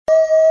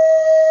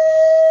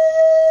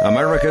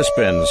America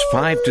spends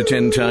 5 to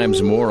 10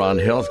 times more on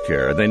health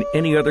care than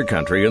any other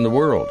country in the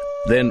world.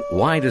 Then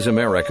why does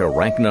America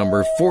rank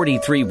number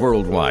 43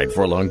 worldwide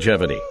for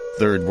longevity?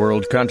 Third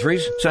world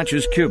countries, such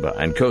as Cuba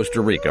and Costa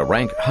Rica,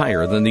 rank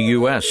higher than the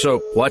U.S.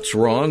 So what's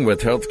wrong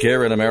with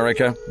healthcare in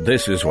America?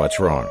 This is what's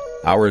wrong.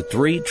 Our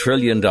 $3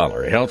 trillion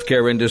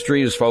healthcare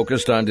industry is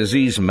focused on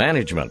disease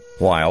management,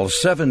 while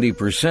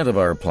 70% of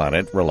our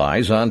planet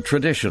relies on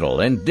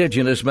traditional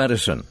indigenous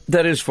medicine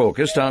that is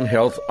focused on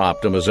health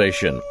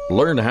optimization.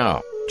 Learn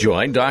how.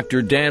 Join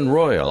Dr. Dan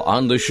Royal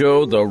on the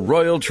show The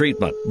Royal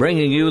Treatment,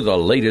 bringing you the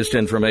latest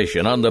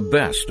information on the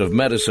best of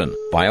medicine,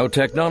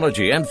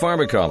 biotechnology, and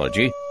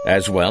pharmacology,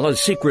 as well as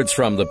secrets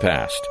from the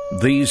past.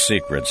 These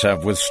secrets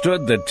have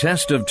withstood the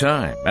test of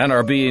time and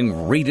are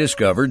being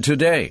rediscovered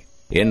today.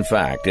 In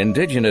fact,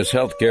 indigenous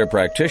healthcare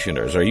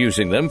practitioners are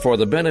using them for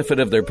the benefit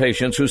of their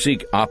patients who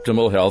seek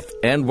optimal health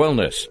and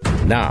wellness.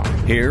 Now,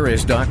 here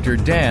is Dr.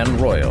 Dan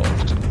Royal.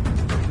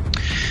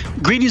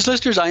 Greetings,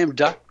 listeners. I am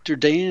Dr.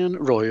 Dan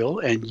Royal,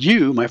 and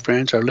you, my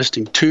friends, are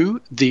listening to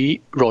The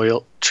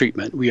Royal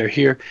Treatment. We are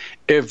here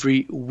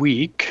every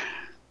week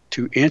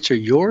to answer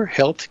your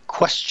health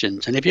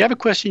questions. And if you have a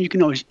question, you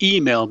can always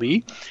email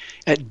me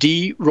at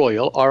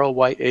droyal,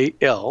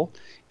 R-O-Y-A-L,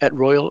 at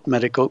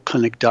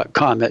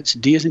royalmedicalclinic.com. That's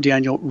D as in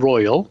Daniel,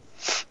 Royal,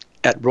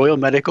 at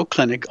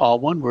royalmedicalclinic, all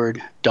one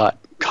word,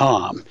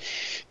 .com.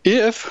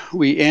 If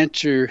we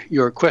answer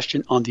your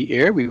question on the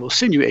air, we will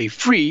send you a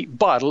free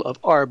bottle of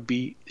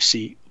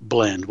RBC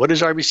Blend. What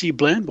is RBC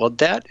Blend? Well,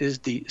 that is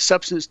the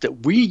substance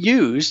that we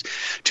use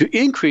to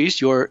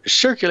increase your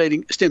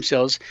circulating stem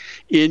cells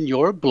in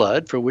your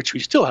blood, for which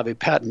we still have a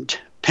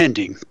patent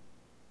pending.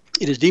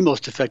 It is the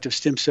most effective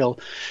stem cell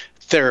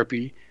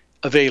therapy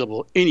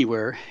available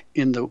anywhere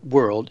in the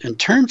world. In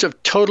terms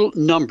of total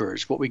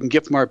numbers, what we can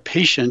get from our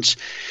patients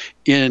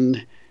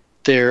in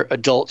their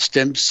adult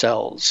stem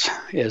cells.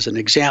 As an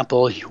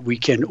example, we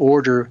can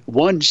order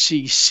 1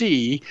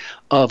 cc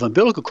of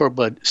umbilical cord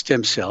blood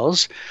stem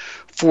cells,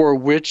 for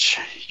which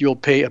you'll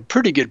pay a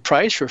pretty good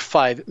price for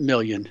 5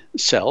 million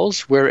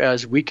cells,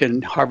 whereas we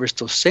can harvest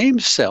those same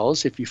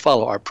cells, if you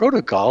follow our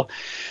protocol,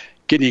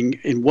 getting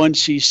in 1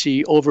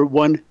 cc over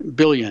 1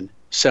 billion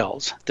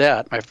cells.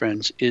 That, my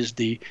friends, is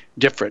the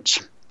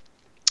difference.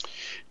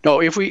 Now,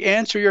 if we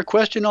answer your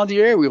question on the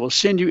air, we will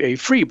send you a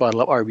free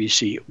bottle of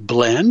RBC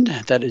Blend.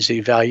 That is a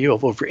value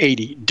of over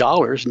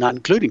 $80, not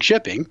including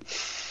shipping.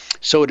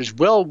 So it is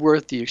well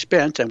worth the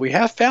expense, and we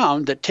have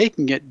found that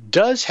taking it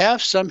does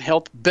have some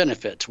health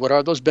benefits. What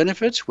are those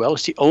benefits? Well,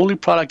 it's the only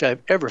product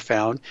I've ever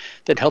found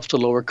that helps to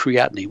lower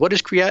creatinine. What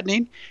is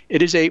creatinine?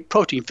 It is a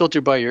protein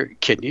filtered by your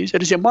kidneys.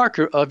 It is a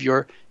marker of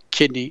your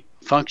kidney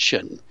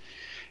function.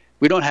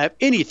 We don't have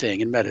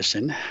anything in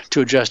medicine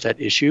to address that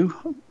issue.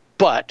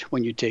 But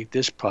when you take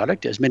this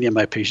product, as many of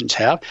my patients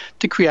have,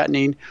 the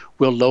creatinine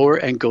will lower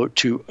and go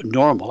to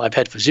normal. I've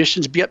had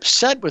physicians be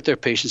upset with their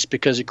patients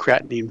because the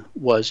creatinine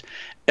was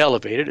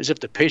elevated, as if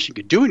the patient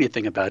could do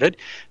anything about it.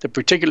 The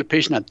particular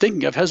patient I'm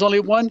thinking of has only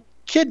one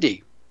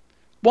kidney.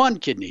 One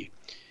kidney.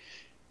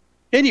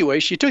 Anyway,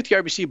 she took the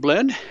RBC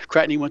Blend,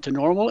 creatinine went to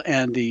normal,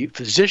 and the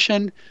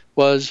physician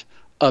was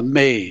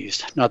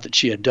amazed. Not that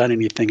she had done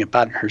anything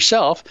about it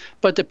herself,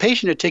 but the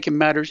patient had taken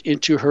matters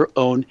into her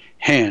own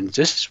hands.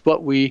 This is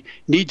what we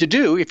need to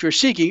do if you're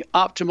seeking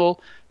optimal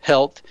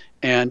health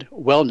and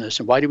wellness.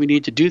 And why do we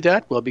need to do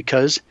that? Well,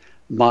 because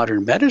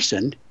modern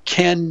medicine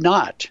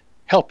cannot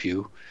help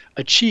you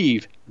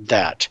achieve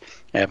that.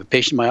 I have a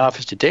patient in my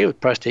office today with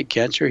prostate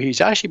cancer.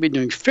 He's actually been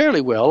doing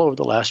fairly well over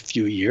the last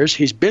few years.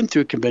 He's been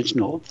through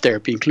conventional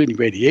therapy, including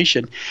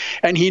radiation,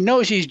 and he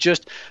knows he's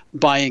just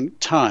buying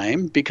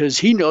time because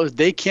he knows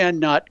they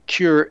cannot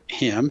cure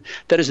him.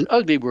 That is an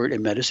ugly word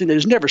in medicine. It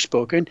is never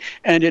spoken,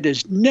 and it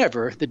is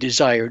never the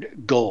desired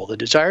goal. The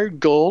desired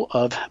goal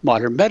of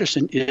modern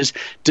medicine is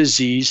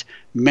disease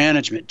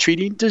management.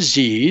 Treating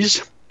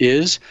disease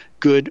is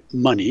good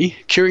money.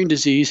 Curing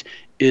disease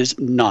is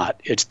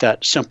not. It's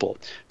that simple.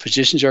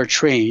 Physicians are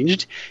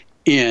trained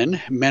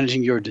in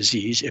managing your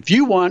disease. If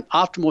you want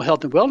optimal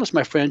health and wellness,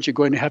 my friends, you're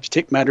going to have to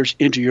take matters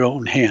into your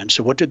own hands.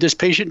 So what did this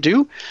patient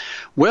do?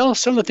 Well,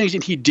 some of the things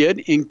that he did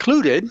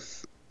included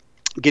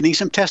getting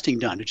some testing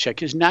done to check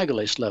his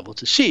nagalase level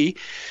to see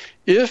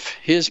if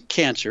his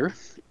cancer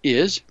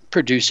is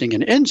producing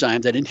an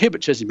enzyme that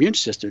inhibits his immune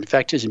system. In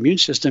fact, his immune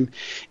system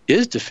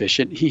is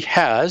deficient. He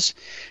has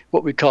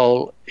what we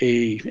call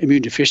a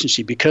immune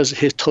deficiency because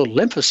his total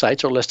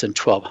lymphocytes are less than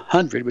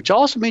 1,200, which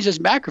also means his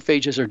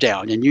macrophages are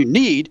down, and you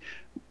need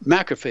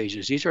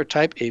macrophages. These are a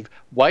type of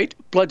white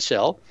blood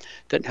cell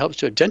that helps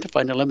to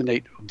identify and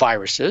eliminate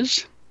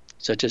viruses,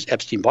 such as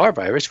Epstein-Barr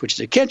virus, which is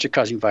a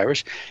cancer-causing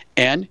virus,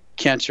 and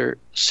cancer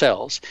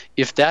cells.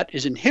 If that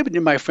is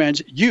inhibited, my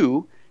friends,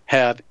 you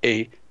have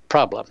a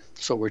problem.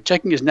 So we're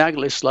checking his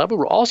nagalase level.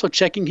 We're also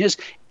checking his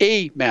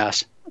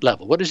AMAS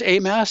level. What is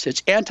AMAS?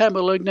 It's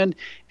anti-malignant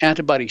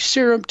antibody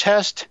serum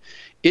test.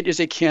 It is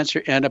a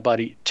cancer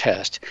antibody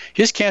test.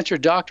 His cancer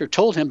doctor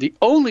told him the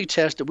only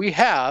test that we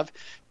have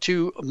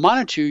to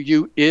monitor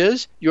you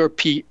is your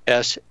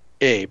PSA.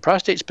 PSA,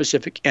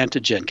 prostate-specific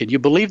antigen. Can you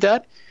believe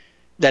that?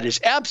 That is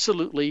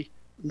absolutely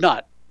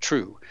not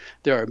true.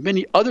 There are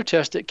many other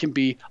tests that can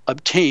be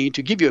obtained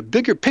to give you a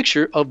bigger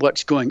picture of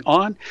what's going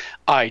on.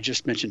 I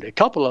just mentioned a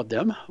couple of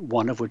them,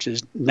 one of which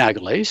is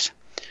Nagalase.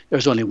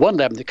 There's only one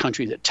lab in the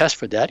country that tests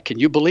for that. Can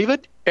you believe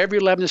it? Every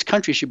lab in this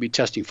country should be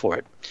testing for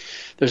it.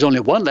 There's only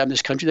one lab in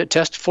this country that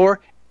tests for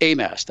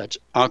AMAS. That's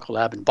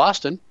Oncolab in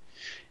Boston.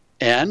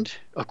 And,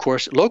 of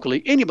course,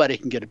 locally, anybody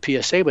can get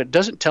a PSA, but it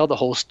doesn't tell the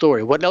whole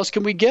story. What else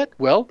can we get?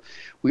 Well,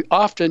 we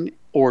often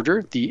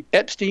order the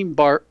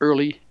Epstein-Barr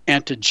early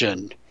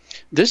antigen.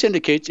 This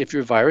indicates if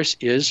your virus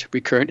is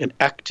recurrent and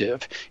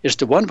active. It's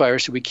the one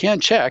virus that we can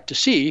check to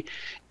see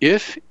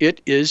if it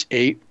is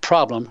a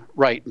problem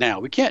right now.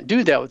 We can't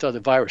do that with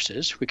other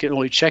viruses. We can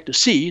only check to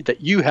see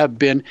that you have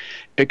been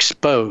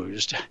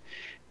exposed.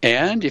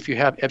 And if you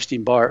have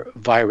Epstein-Barr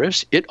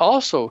virus, it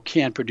also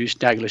can produce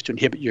Nagalase to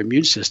inhibit your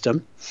immune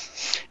system.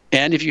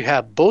 And if you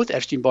have both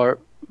Epstein-Barr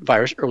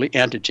virus early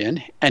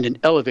antigen and an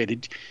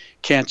elevated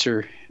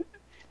cancer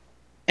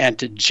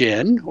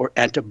antigen or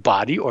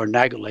antibody or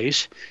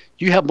Nagalase,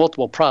 you have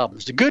multiple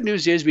problems. The good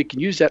news is we can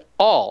use that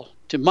all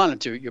to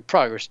monitor your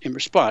progress in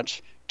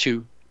response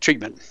to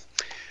treatment.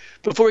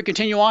 Before we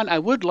continue on, I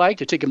would like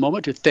to take a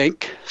moment to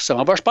thank some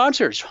of our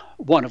sponsors,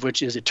 one of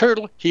which is the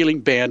Turtle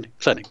Healing Band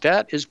Clinic.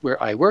 That is where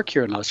I work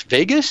here in Las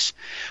Vegas.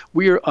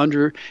 We are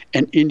under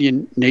an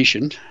Indian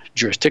Nation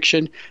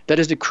jurisdiction. That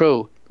is the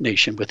Crow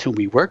Nation with whom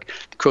we work.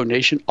 The Crow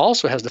Nation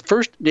also has the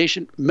First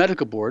Nation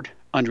Medical Board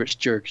under its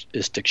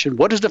jurisdiction.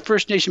 What does the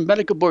First Nation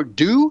Medical Board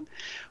do?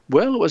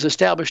 Well, it was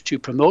established to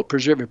promote,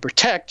 preserve, and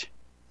protect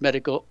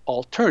medical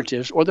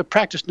alternatives, or the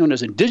practice known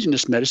as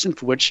indigenous medicine,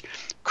 for which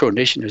Crow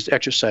Nation has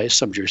exercised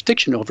some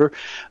jurisdiction over.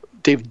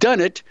 They've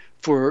done it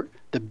for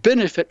the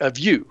benefit of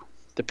you,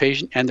 the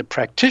patient, and the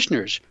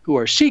practitioners who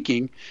are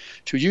seeking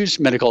to use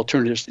medical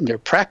alternatives in their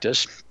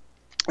practice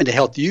and to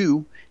help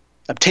you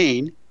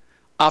obtain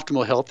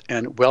optimal health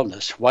and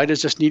wellness. Why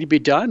does this need to be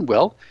done?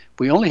 Well,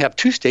 we only have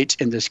 2 states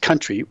in this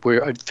country where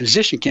a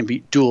physician can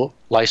be dual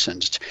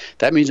licensed.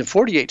 That means in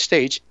 48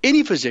 states,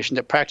 any physician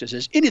that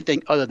practices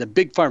anything other than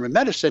big pharma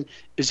medicine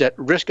is at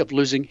risk of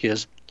losing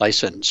his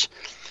license.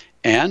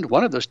 And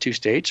one of those 2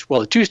 states,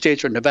 well, the 2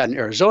 states are Nevada and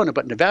Arizona,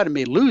 but Nevada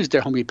may lose their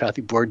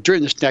homeopathic board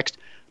during this next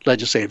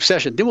legislative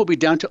session. Then we'll be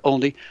down to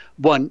only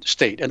 1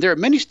 state. And there are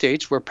many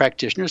states where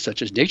practitioners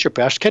such as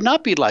naturopaths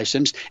cannot be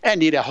licensed and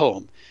need a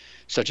home,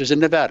 such as in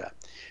Nevada.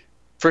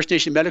 First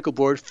Nation Medical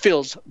Board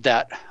fills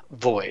that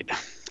void.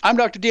 I'm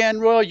Dr. Dan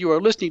Royal. You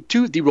are listening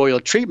to The Royal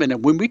Treatment.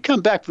 And when we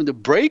come back from the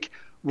break,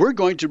 we're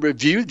going to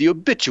review the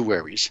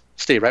obituaries.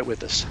 Stay right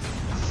with us.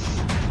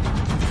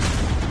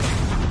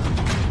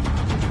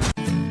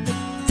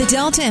 The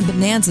Delta and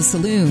Bonanza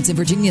saloons in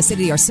Virginia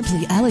City are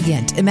simply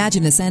elegant.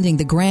 Imagine ascending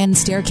the grand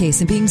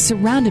staircase and being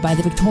surrounded by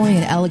the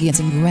Victorian elegance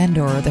and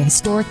grandeur of the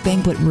historic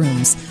banquet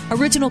rooms.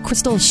 Original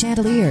crystal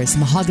chandeliers,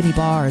 mahogany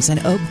bars,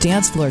 and oak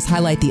dance floors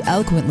highlight the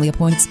eloquently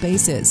appointed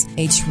spaces.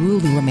 A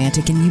truly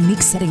romantic and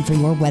unique setting for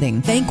your wedding,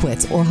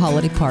 banquets, or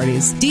holiday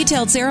parties.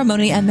 Detailed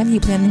ceremony and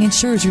menu planning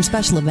ensures your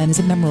special event is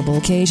a memorable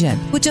occasion.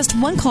 With just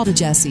one call to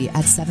Jesse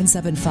at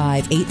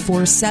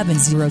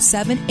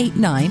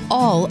 775-847-0789,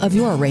 all of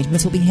your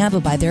arrangements will be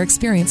handled by their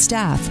experienced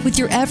staff with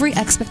your every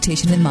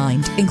expectation in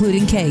mind,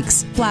 including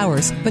cakes,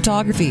 flowers,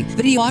 photography,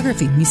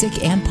 videography,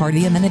 music, and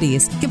party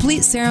amenities.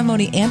 Complete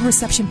ceremony and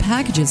reception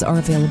packages are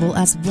available,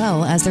 as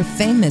well as their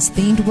famous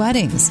themed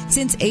weddings.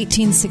 Since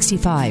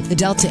 1865, the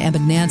Delta and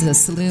Bonanza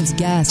Saloons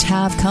guests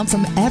have come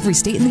from every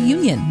state in the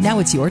union. Now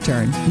it's your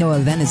turn. No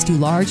event is too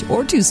large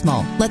or too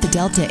small. Let the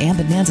Delta and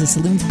Bonanza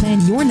Saloons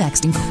plan your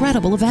next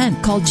incredible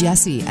event. Call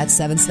Jesse at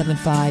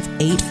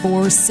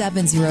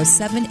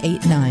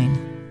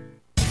 775-847-0789.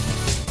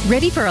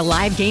 Ready for a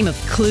live game of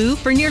Clue?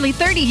 For nearly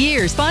 30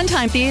 years,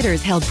 Funtime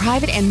Theaters held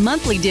private and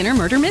monthly dinner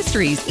murder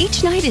mysteries.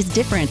 Each night is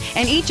different,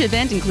 and each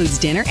event includes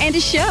dinner and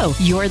a show.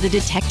 You're the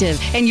detective,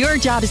 and your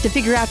job is to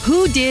figure out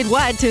who did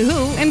what to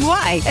who and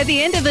why. At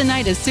the end of the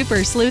night, a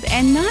super sleuth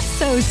and not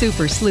so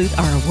super sleuth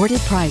are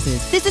awarded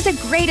prizes. This is a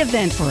great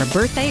event for a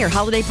birthday or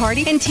holiday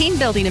party and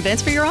team-building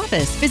events for your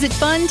office. Visit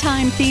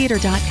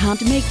funtimetheater.com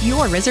to make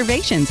your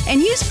reservations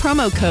and use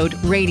promo code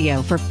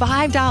RADIO for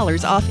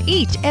 $5 off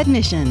each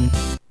admission.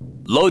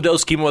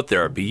 Low-dose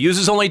chemotherapy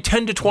uses only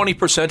 10 to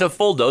 20% of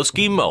full-dose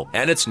chemo,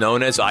 and it's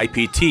known as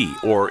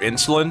IPT, or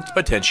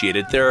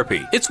insulin-potentiated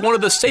therapy. It's one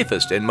of the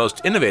safest and most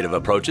innovative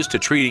approaches to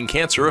treating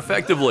cancer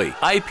effectively.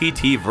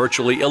 IPT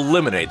virtually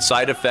eliminates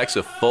side effects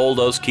of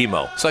full-dose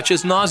chemo, such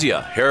as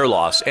nausea, hair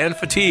loss, and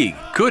fatigue.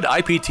 Could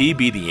IPT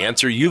be the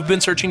answer you've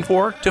been searching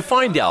for? To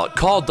find out,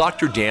 call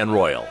Dr. Dan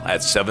Royal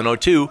at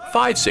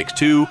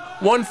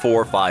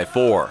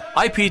 702-562-1454.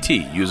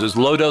 IPT uses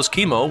low-dose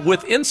chemo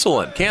with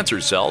insulin. Cancer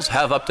cells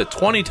have up to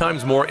 20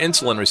 times more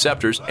insulin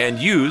receptors and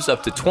use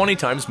up to 20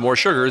 times more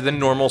sugar than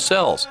normal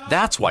cells.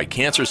 That's why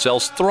cancer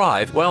cells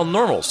thrive while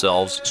normal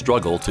cells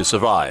struggle to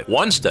survive.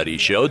 One study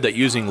showed that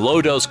using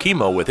low-dose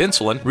chemo with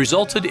insulin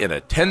resulted in a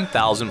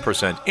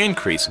 10,000%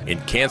 increase in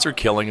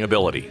cancer-killing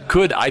ability.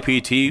 Could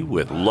IPT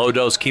with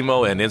low-dose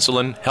chemo and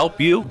insulin help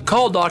you?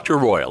 Call Dr.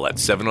 Royal at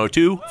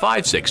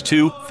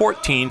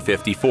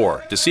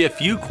 702-562-1454 to see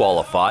if you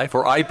qualify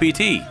for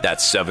IPT.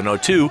 That's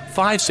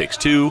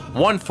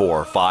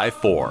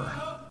 702-562-1454.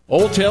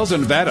 Old Tales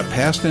of Nevada,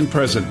 Past and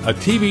Present, a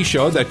TV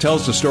show that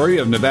tells the story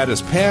of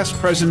Nevada's past,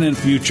 present, and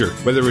future.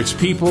 Whether it's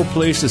people,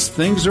 places,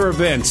 things, or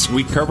events,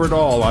 we cover it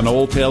all on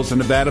Old Tales of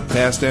Nevada,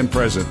 Past and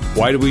Present.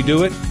 Why do we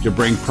do it? To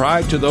bring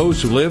pride to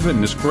those who live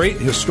in this great,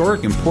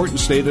 historic, important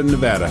state of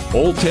Nevada.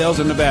 Old Tales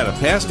of Nevada,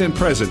 Past and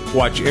Present.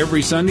 Watch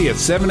every Sunday at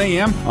 7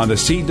 a.m. on the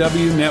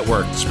CW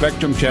Network,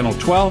 Spectrum Channel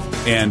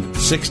 12 and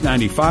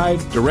 695,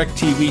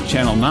 DirecTV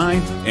Channel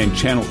 9, and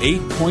Channel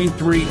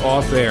 8.3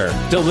 off air.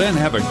 Till then,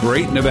 have a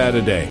great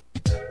Nevada day.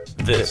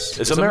 This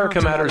is America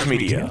Matters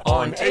Media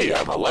on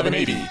AM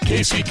 1180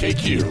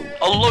 KCKQ,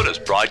 a Lotus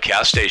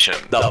broadcast station.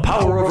 The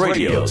power of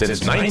radio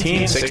since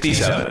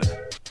 1967.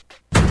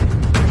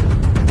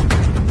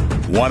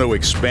 Want to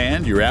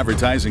expand your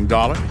advertising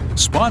dollar?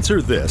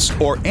 Sponsor this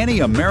or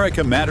any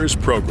America Matters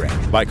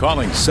program by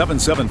calling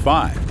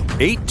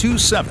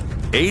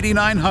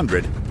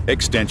 775-827-8900,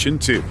 extension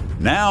 2.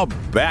 Now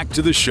back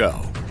to the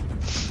show.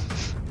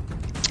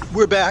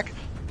 We're back.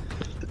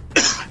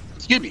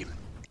 Excuse me.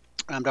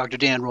 I'm Dr.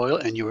 Dan Royal,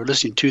 and you are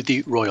listening to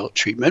The Royal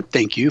Treatment.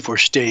 Thank you for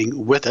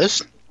staying with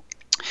us.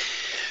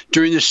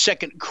 During the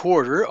second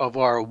quarter of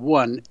our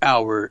 1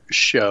 hour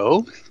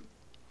show,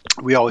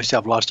 we always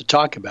have lots to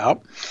talk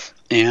about,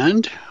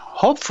 and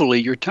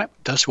hopefully your time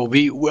with us will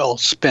be well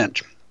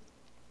spent.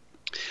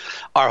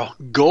 Our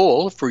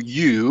goal for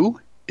you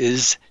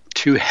is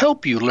to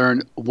help you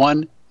learn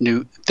one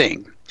new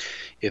thing.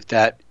 If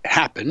that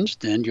happens,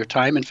 then your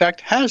time, in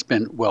fact, has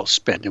been well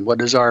spent. And what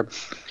is our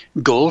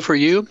goal for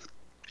you?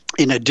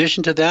 In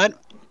addition to that,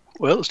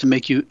 well, it's to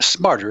make you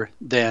smarter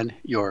than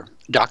your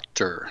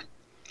doctor.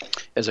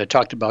 As I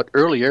talked about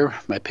earlier,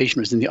 my patient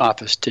was in the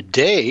office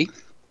today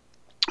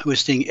who was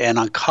seeing an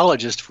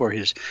oncologist for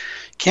his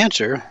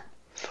cancer.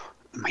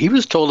 He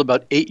was told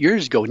about 8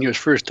 years ago when he was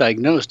first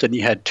diagnosed that he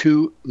had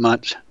 2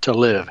 months to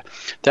live.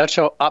 That's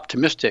how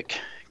optimistic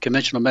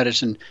conventional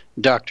medicine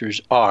doctors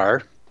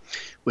are.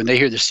 When they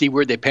hear the C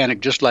word, they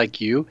panic just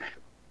like you.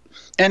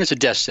 And it's a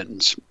death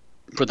sentence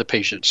for the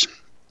patients,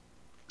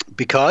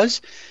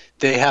 because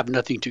they have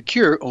nothing to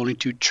cure, only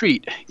to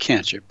treat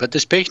cancer. But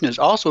this patient has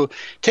also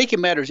taken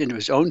matters into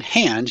his own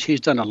hands.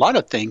 He's done a lot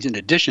of things in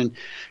addition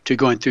to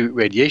going through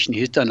radiation.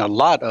 He's done a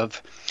lot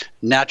of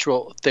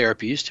natural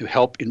therapies to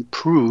help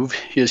improve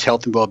his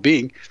health and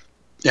well-being.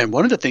 And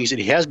one of the things that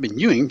he has been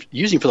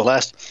using for the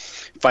last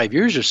 5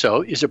 years or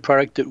so is a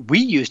product that we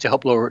use to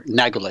help lower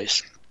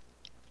nagalase.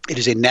 It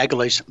is a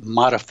nagalase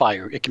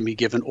modifier. It can be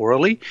given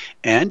orally,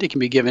 and it can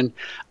be given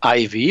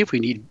IV if we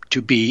need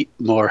to be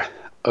more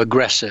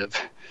aggressive.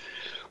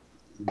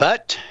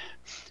 But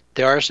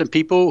there are some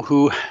people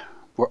who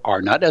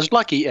are not as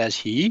lucky as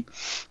he.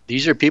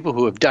 These are people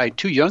who have died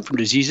too young from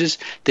diseases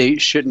they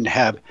shouldn't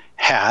have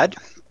had.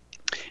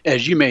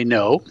 As you may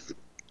know,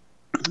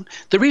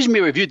 the reason we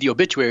reviewed the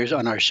obituaries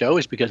on our show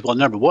is because, well,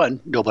 number one,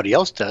 nobody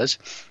else does.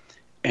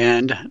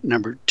 And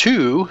number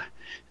two,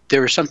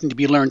 there is something to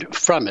be learned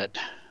from it.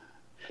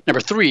 Number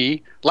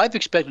three, life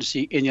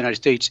expectancy in the United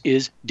States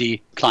is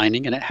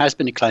declining, and it has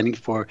been declining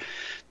for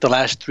the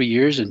last 3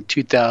 years. In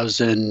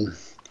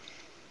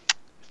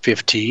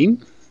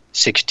 2015,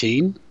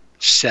 16,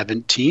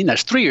 17,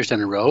 that's 3 years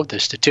in a row. The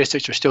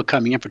statistics are still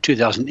coming in for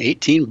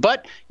 2018,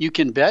 but you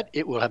can bet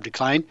it will have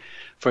declined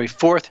for a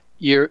fourth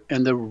year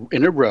in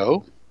a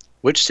row,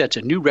 which sets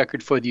a new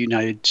record for the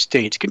United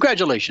States.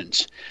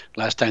 Congratulations.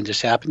 Last time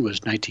this happened was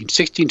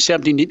 1916,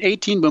 17, and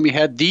 18 when we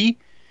had the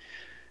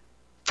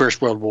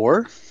First World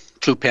War,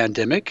 flu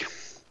pandemic,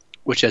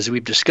 which, as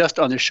we've discussed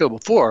on this show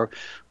before,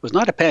 was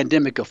not a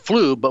pandemic of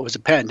flu, but was a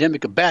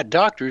pandemic of bad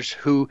doctors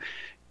who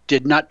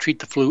did not treat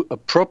the flu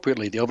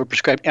appropriately. They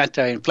overprescribed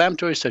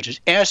anti-inflammatories such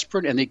as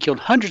aspirin, and they killed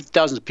hundreds of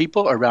thousands of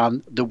people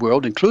around the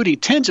world,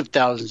 including tens of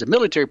thousands of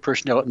military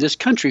personnel in this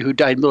country who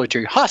died in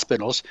military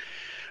hospitals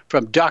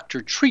from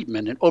doctor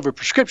treatment and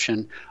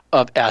overprescription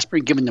of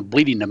aspirin, giving them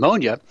bleeding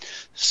pneumonia,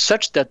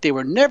 such that they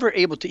were never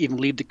able to even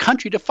leave the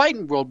country to fight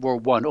in World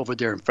War I over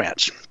there in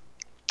France.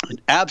 An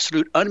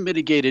absolute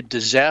unmitigated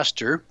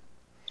disaster.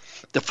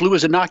 The flu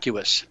is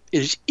innocuous.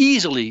 It is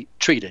easily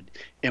treated.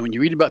 And when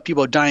you read about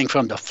people dying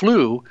from the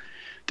flu,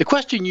 the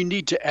question you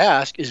need to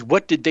ask is,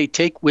 what did they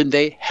take when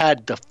they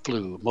had the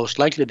flu? Most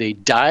likely they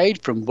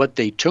died from what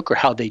they took or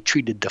how they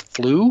treated the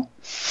flu.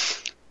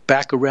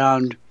 Back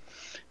around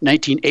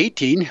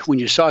 1918, when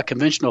you saw a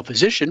conventional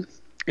physician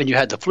and you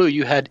had the flu,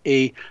 you had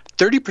a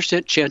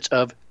 30% chance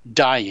of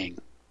dying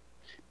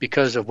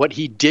because of what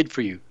he did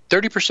for you.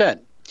 30%.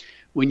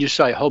 When you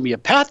saw a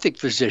homeopathic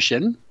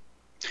physician,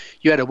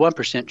 you had a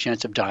 1%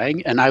 chance of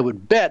dying, and I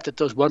would bet that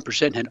those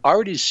 1% had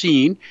already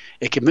seen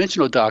a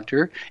conventional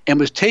doctor and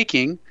was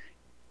taking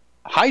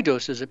high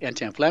doses of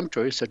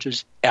anti-inflammatories such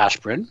as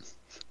aspirin,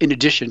 in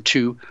addition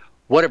to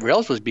whatever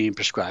else was being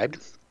prescribed.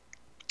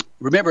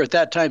 Remember, at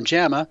that time,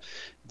 JAMA,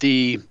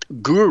 the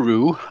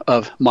guru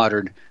of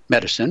modern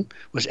medicine,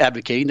 was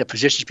advocating that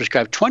physicians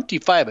prescribe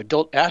 25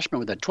 adult aspirin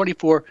within a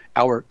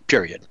 24-hour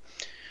period.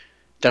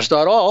 That's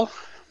not all.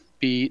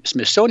 The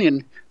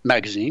Smithsonian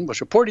Magazine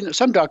was reporting that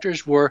some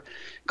doctors were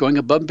going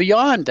above and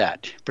beyond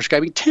that,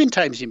 prescribing 10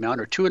 times the amount,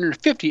 or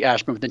 250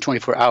 aspirin within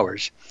 24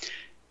 hours.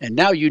 And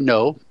now you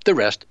know the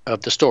rest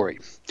of the story.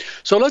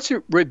 So let's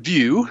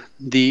review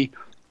the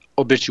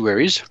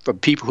obituaries from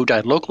people who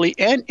died locally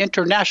and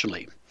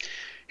internationally.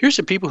 Here's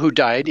some people who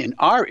died in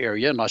our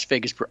area in Las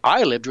Vegas, where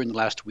I lived during the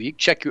last week.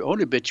 Check your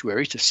own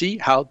obituaries to see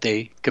how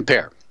they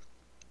compare.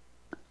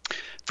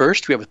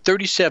 First, we have a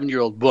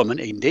 37-year-old woman,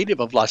 a native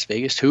of Las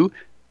Vegas, who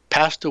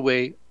passed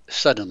away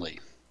suddenly.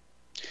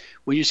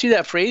 When you see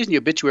that phrase in the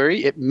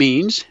obituary, it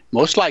means,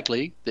 most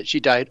likely, that she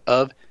died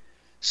of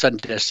sudden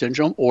death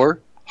syndrome or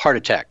heart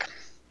attack.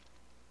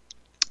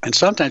 And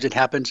sometimes it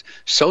happens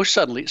so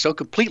suddenly, so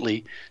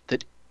completely,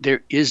 that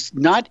there is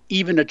not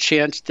even a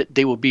chance that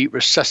they will be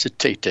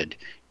resuscitated,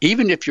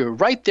 even if you're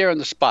right there on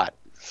the spot.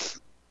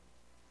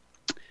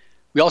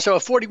 We also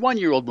have a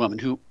 41-year-old woman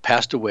who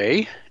passed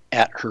away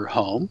at her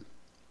home,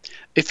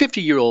 a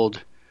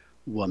 50-year-old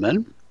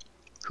woman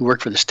who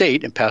worked for the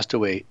state and passed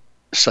away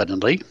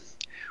suddenly.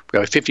 We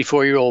have a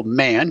 54-year-old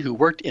man who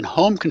worked in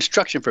home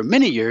construction for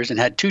many years and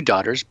had 2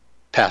 daughters,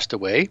 passed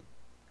away.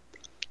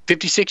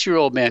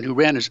 56-year-old man who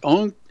ran his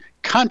own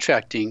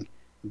contracting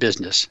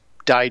business,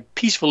 died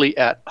peacefully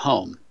at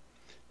home.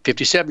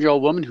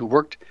 57-year-old woman who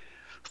worked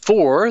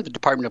for the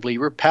Department of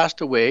Labor passed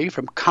away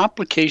from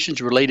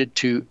complications related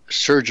to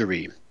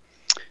surgery.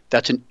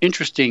 That's an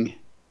interesting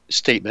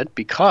statement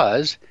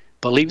because,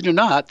 believe it or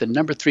not, the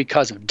number 3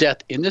 cause of death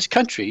in this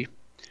country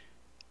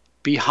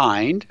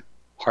behind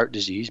heart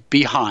disease,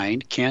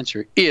 behind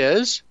cancer,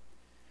 is,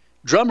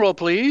 drumroll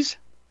please,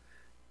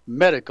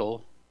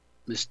 medical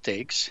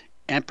mistakes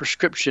and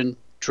prescription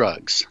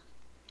drugs.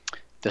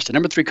 That's the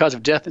number 3 cause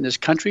of death in this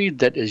country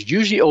that is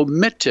usually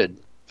omitted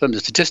from the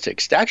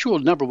statistics. The actual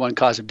number 1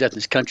 cause of death in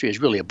this country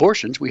is really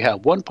abortions. We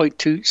have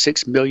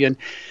 1.26 million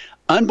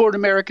unborn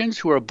Americans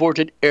who are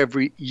aborted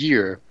every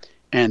year,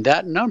 and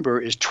that number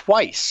is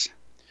twice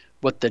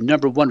what the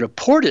number 1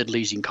 reported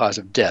leading cause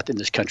of death in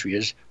this country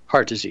is,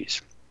 heart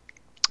disease.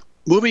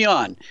 Moving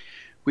on,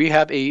 we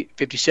have a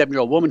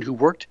 57-year-old woman who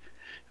worked,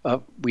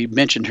 we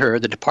mentioned her,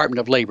 the Department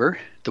of Labor,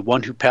 the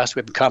one who passed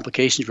away from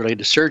complications related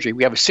to surgery.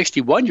 We have a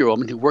 61-year-old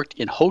woman who worked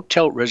in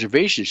hotel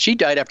reservations. She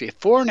died after a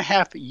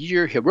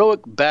 4.5-year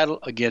heroic battle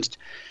against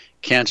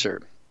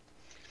cancer.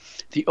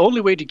 The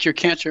only way to cure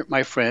cancer,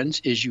 my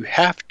friends, is you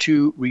have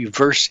to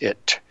reverse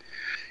it.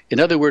 In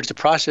other words, the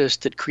process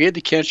that created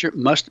the cancer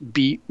must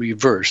be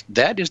reversed.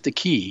 That is the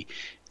key.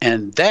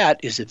 And that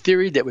is a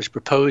theory that was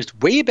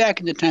proposed way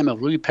back in the time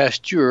of Louis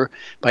Pasteur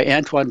by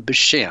Antoine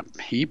Béchamp.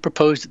 He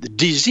proposed that the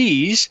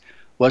disease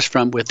was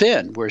from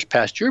within, whereas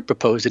Pasteur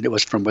proposed that it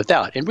was from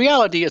without. In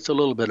reality, it's a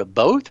little bit of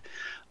both,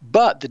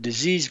 but the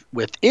disease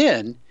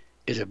within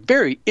is a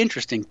very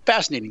interesting,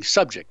 fascinating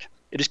subject.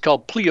 It is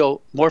called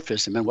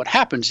pleomorphism, and what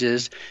happens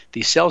is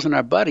these cells in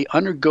our body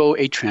undergo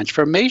a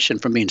transformation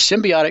from being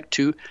symbiotic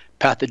to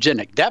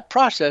pathogenic. That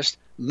process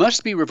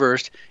must be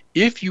reversed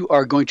if you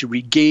are going to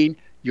regain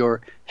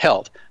your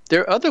health. There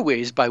are other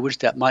ways by which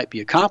that might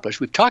be accomplished.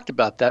 We've talked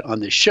about that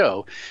on this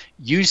show,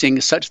 using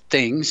such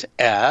things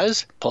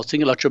as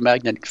pulsing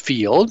electromagnetic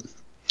field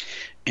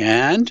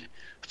and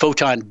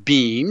photon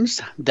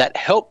beams that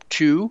help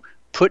to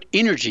put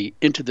energy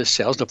into the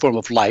cells in the form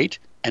of light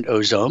and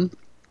ozone.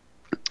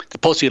 The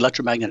pulsing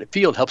electromagnetic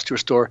field helps to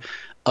restore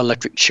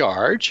electric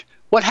charge.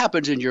 What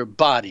happens in your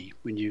body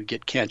when you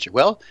get cancer?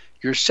 Well,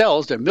 your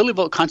cells, their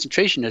millivolt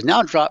concentration has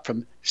now dropped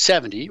from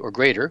 70 or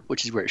greater,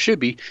 which is where it should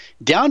be,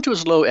 down to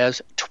as low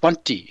as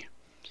 20.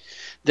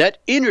 That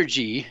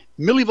energy,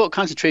 millivolt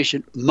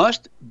concentration,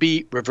 must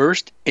be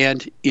reversed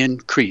and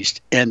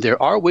increased. And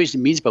there are ways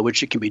and means by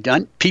which it can be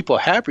done. People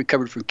have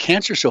recovered from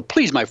cancer, so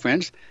please, my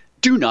friends,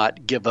 do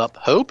not give up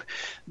hope.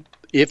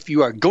 If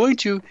you are going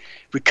to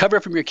recover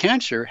from your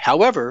cancer,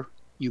 however,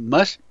 you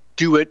must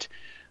do it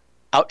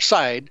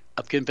outside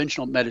of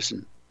conventional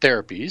medicine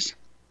therapies,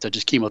 such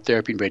as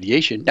chemotherapy and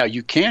radiation. Now,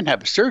 you can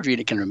have a surgery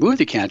that can remove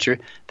the cancer.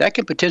 That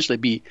can potentially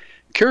be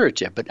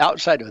curative. But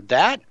outside of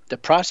that, the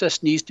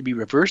process needs to be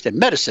reversed, and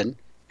medicine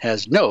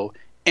has no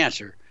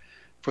answer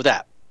for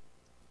that.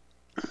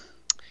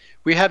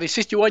 We have a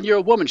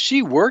 61-year-old woman.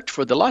 She worked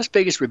for the Las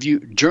Vegas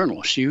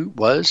Review-Journal. She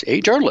was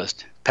a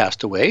journalist,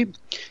 passed away.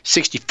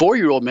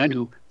 64-year-old man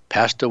who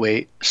passed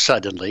away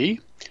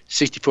suddenly.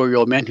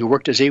 64-year-old man who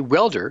worked as a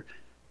welder,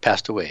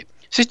 passed away.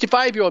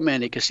 65-year-old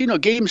man, a casino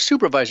game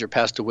supervisor,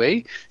 passed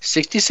away.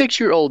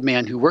 66-year-old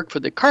man who worked for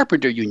the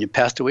Carpenter Union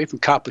passed away from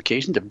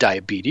complications of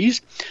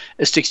diabetes.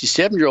 A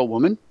 67-year-old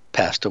woman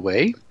passed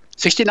away.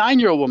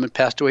 69-year-old woman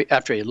passed away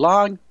after a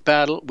long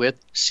battle with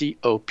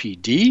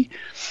COPD.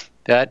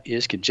 That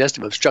is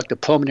congestive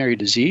obstructive pulmonary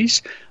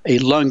disease, a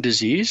lung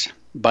disease,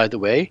 by the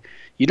way.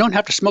 You don't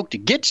have to smoke to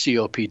get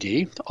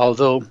COPD,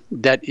 although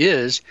that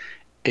is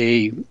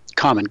a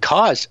common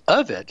cause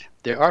of it.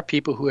 There are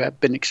people who have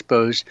been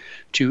exposed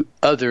to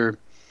other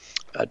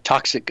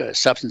toxic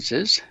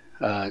substances,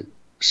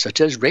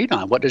 such as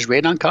radon. What does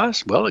radon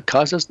cause? Well, it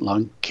causes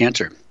lung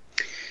cancer.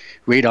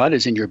 Radon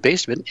is in your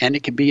basement, and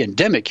it can be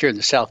endemic here in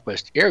the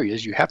southwest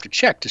areas. You have to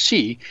check to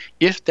see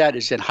if that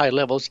is in high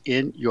levels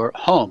in your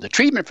home. The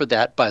treatment for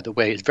that, by the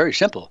way, is very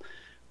simple.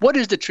 What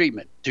is the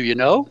treatment? Do you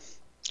know?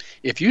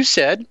 If you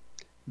said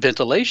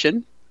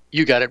ventilation,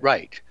 you got it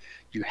right.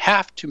 You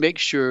have to make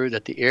sure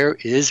that the air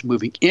is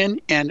moving in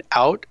and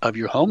out of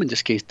your home, in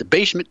this case the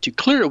basement, to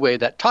clear away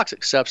that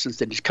toxic substance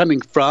that is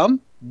coming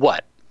from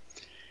what?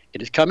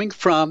 It is coming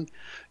from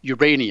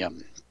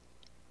uranium,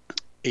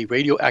 a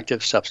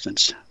radioactive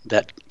substance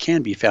that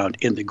can be found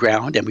in the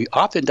ground, and we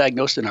often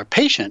diagnose in our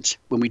patients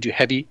when we do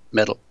heavy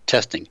metal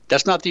testing.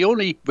 That's not the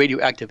only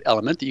radioactive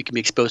element that you can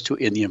be exposed to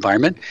in the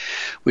environment.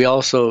 We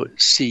also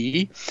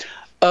see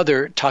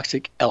other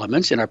toxic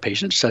elements in our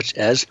patients, such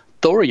as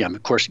thorium,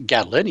 of course,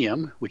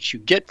 gadolinium, which you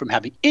get from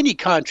having any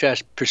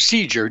contrast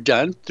procedure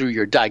done through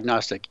your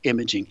diagnostic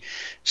imaging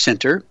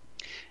center,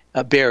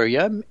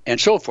 barium, and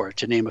so forth,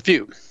 to name a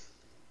few.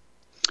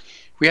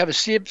 We have a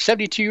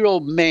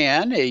 72-year-old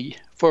man, a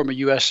former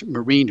U.S.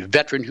 Marine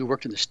veteran who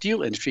worked in the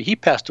steel industry. He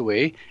passed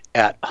away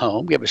at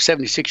home. We have a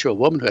 76-year-old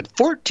woman who had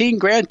 14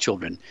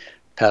 grandchildren,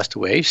 passed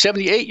away.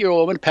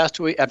 78-year-old woman passed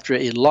away after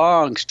a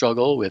long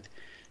struggle with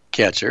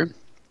cancer.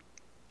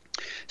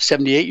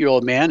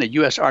 78-year-old man, a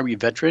U.S. Army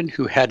veteran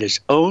who had his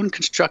own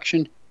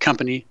construction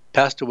company,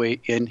 passed away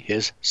in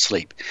his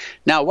sleep.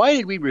 Now, why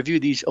did we review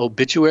these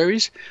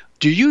obituaries?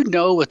 Do you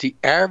know what the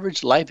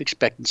average life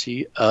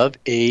expectancy of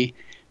a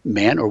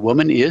man or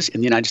woman is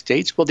in the United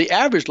States? Well, the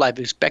average life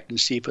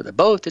expectancy for the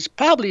both is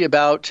probably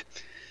about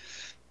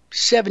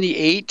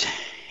 78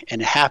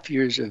 and a half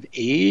years of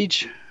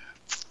age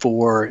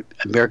for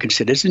American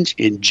citizens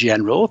in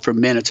general. For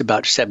men, it's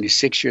about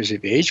 76 years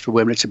of age. For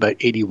women, it's about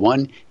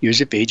 81 years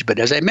of age. But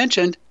as I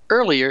mentioned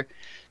earlier,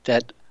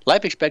 that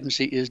life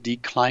expectancy is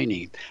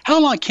declining. How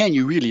long can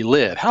you really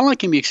live? How long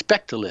can we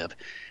expect to live?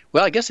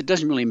 Well, I guess it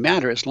doesn't really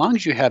matter as long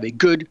as you have a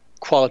good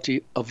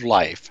quality of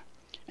life.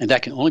 And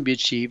that can only be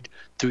achieved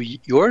through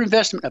your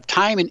investment of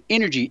time and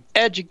energy,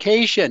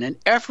 education and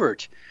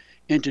effort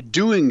into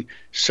doing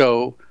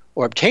so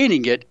or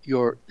obtaining it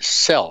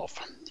yourself.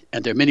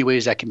 And there are many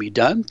ways that can be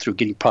done through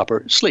getting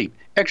proper sleep,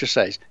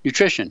 exercise,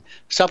 nutrition,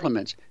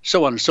 supplements,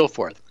 so on and so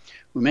forth.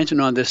 We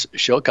mentioned on this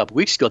show a couple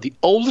weeks ago, the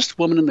oldest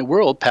woman in the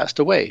world passed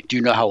away. Do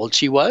you know how old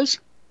she was?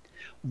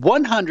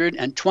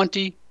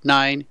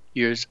 129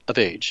 years of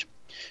age.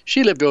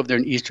 She lived over there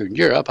in Eastern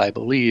Europe. I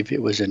believe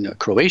it was in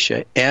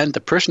Croatia. And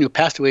the person who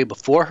passed away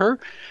before her,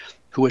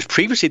 who was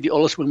previously the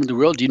oldest woman in the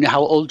world, do you know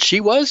how old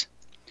she was?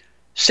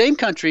 Same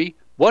country,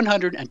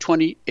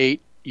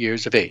 128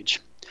 years of age.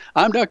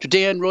 I'm Dr.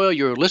 Dan Royal.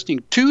 You're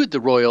listening to The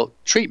Royal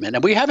Treatment.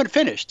 And we haven't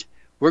finished.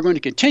 We're going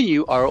to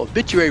continue our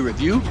obituary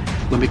review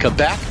when we come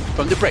back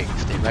from the break.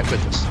 Stay right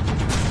with us.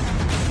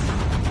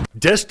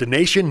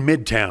 Destination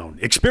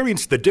Midtown.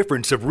 Experience the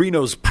difference of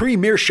Reno's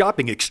premier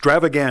shopping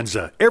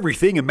extravaganza.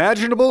 Everything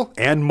imaginable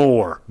and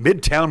more.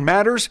 Midtown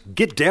matters.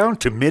 Get down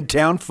to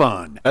Midtown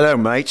fun. Hello,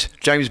 mates.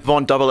 James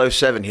Bond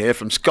 007 here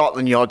from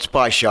Scotland Yard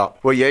Spy Shop,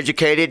 where you're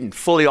educated and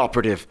fully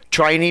operative.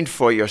 Training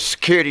for your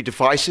security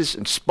devices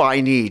and spy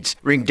needs.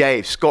 Ring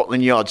Dave,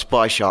 Scotland Yard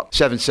Spy Shop,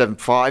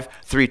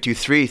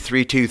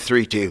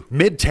 775-323-3232.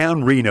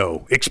 Midtown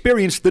Reno.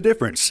 Experience the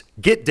difference.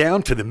 Get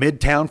down to the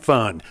Midtown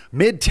fun.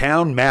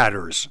 Midtown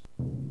matters.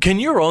 Can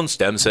your own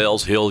stem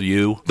cells heal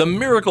you? The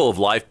miracle of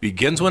life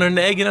begins when an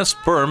egg and a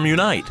sperm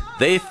unite.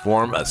 They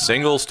form a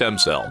single stem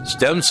cell.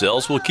 Stem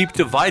cells will keep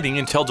dividing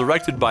until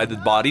directed by the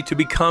body to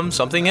become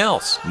something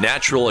else.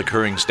 Natural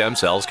occurring stem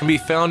cells can be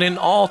found in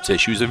all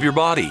tissues of your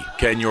body.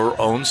 Can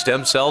your own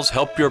stem cells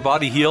help your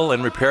body heal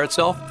and repair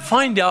itself?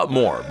 Find out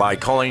more by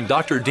calling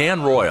Dr.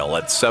 Dan Royal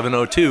at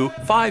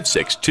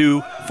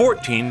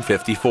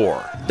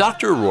 702-562-1454.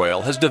 Dr.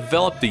 Royal has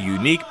developed a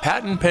unique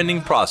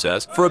patent-pending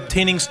process for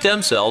obtaining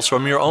stem cells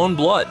from your own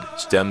blood.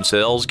 Stem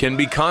cells can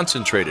be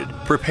concentrated,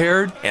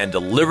 prepared, and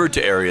delivered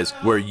to areas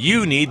where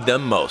you need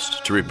them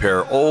most to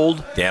repair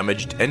old,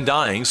 damaged, and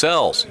dying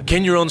cells.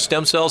 Can your own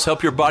stem cells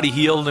help your body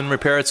heal and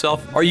repair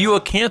itself? Are you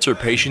a cancer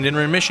patient in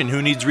remission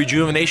who needs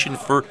rejuvenation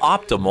for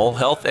optimal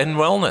health and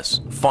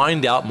wellness?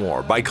 Find out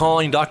more by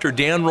calling Dr.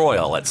 Dan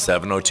Royal at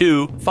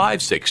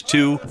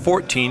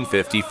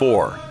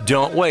 702-562-1454.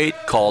 Don't wait,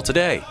 call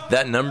today.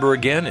 That number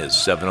again is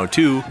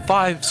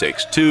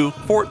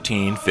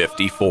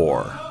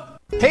 702-562-1454.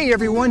 Hey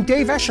everyone,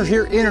 Dave Escher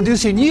here,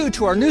 introducing you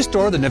to our new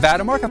store, the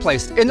Nevada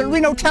Marketplace, in the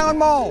Reno Town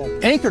Mall.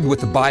 Anchored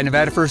with the Buy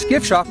Nevada First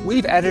gift shop,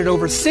 we've added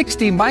over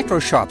 60 micro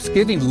shops,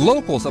 giving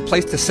locals a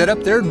place to set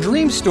up their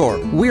dream store.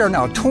 We are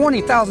now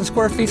 20,000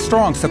 square feet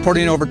strong,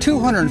 supporting over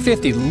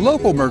 250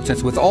 local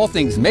merchants with all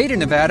things made in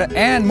Nevada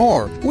and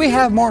more. We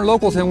have more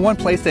locals in one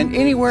place than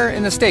anywhere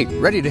in the state,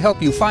 ready to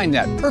help you find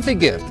that perfect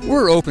gift.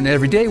 We're open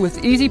every day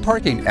with easy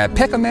parking at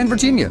Peckham and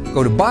Virginia.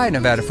 Go to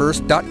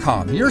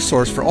buynevadafirst.com, your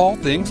source for all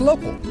things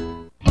local.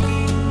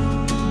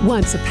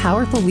 Once a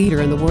powerful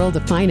leader in the world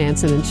of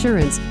finance and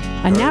insurance,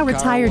 a now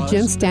retired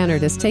Jim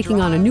Stannard is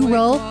taking on a new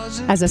role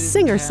as a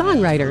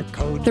singer-songwriter.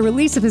 The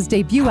release of his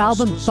debut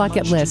album,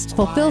 Bucket List,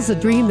 fulfills a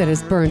dream that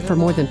has burned for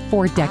more than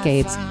 4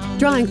 decades,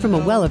 drawing from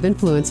a well of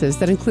influences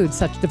that include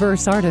such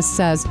diverse artists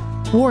as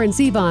Warren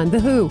Zevon, The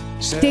Who,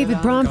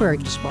 David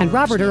Bromberg, and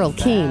Robert Earl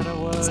Keen.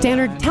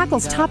 Stannard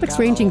tackles topics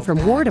ranging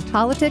from war to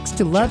politics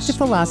to love to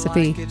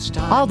philosophy,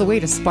 all the way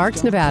to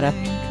Sparks, Nevada.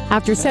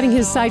 After setting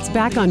his sights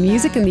back on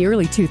music in the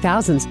early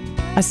 2000s,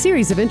 a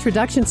series of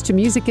introductions to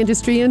music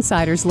industry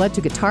insiders led to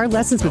guitar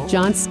lessons with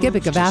John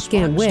Skibick of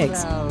Afghan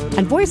Wigs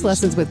and voice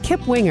lessons with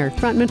Kip Winger,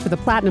 frontman for the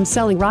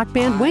platinum-selling rock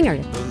band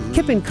Winger.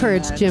 Kip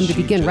encouraged Jim to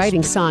begin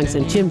writing songs,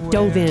 and Jim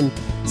dove in,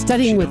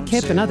 studying with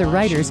Kip and other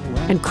writers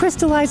and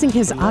crystallizing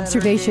his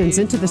observations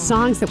into the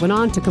songs that went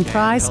on to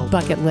comprise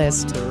Bucket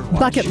List.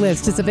 Bucket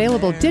List is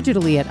available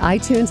digitally at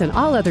iTunes and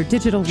all other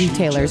digital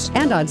retailers,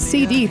 and on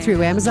CD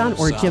through Amazon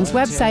or Jim's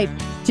website,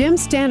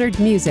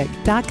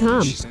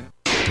 JimStannardMusic.com.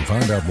 To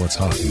find out what's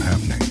hot and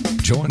happening,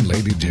 join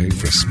Lady J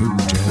for Smooth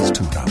Jazz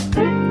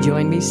 2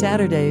 Join me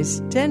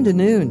Saturdays, 10 to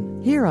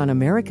noon, here on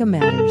America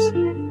Matters.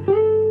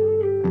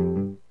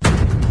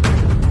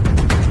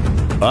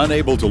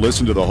 Unable to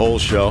listen to the whole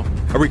show?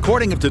 A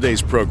recording of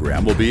today's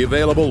program will be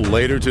available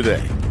later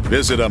today.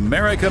 Visit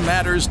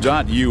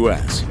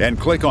americamatters.us and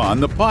click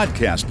on the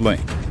podcast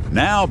link.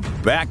 Now,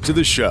 back to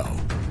the show.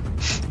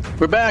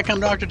 We're back. I'm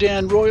Dr.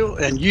 Dan Royal,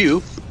 and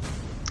you,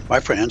 my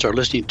friends, are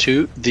listening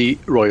to The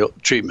Royal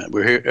Treatment.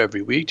 We're here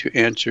every week to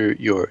answer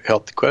your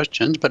health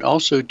questions, but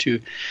also to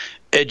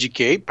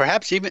educate,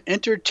 perhaps even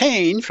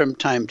entertain from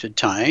time to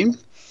time.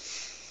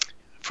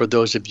 For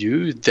those of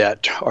you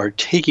that are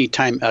taking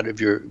time out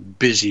of your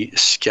busy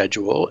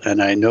schedule,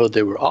 and I know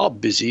they were all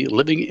busy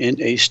living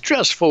in a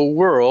stressful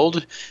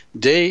world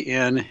day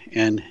in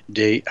and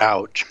day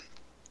out.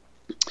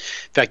 In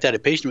fact, I had a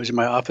patient who was in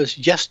my office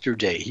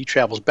yesterday. He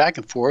travels back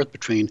and forth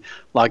between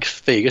Las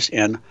Vegas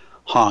and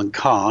Hong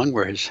Kong,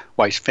 where his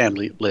wife's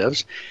family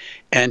lives,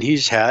 and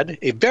he's had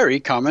a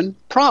very common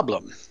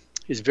problem.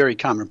 His very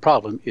common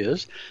problem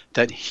is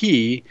that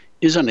he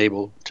is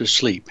unable to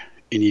sleep.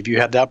 Any of you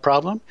have that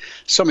problem?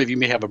 Some of you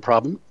may have a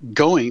problem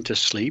going to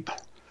sleep.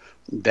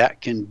 That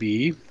can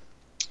be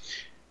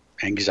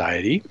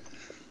anxiety.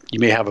 You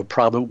may have a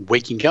problem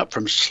waking up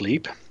from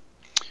sleep.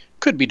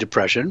 Could be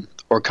depression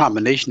or a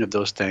combination of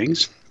those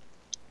things.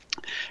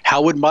 How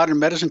would modern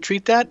medicine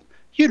treat that?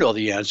 You know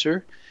the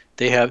answer.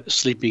 They have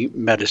sleeping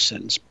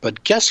medicines.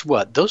 But guess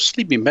what? Those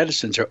sleeping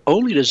medicines are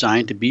only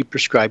designed to be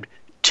prescribed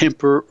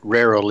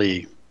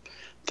temporarily.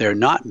 They're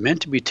not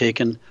meant to be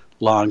taken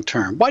long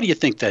term. Why do you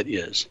think that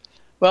is?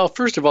 Well,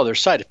 first of all,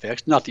 there's side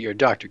effects. Not that your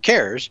doctor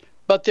cares,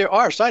 but there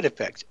are side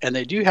effects, and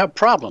they do have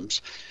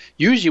problems.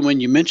 Usually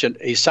when you mention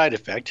a side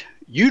effect,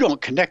 you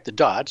don't connect the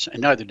dots,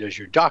 and neither does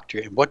your doctor.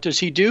 And what does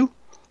he do?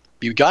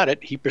 You got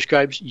it. He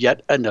prescribes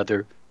yet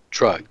another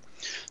drug.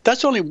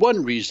 That's only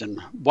one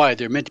reason why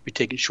they're meant to be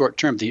taken short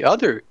term. The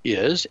other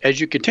is, as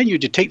you continue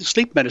to take the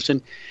sleep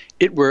medicine,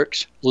 it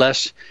works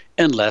less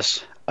and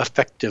less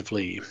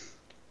effectively.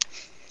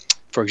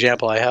 For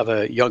example, I have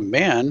a young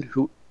man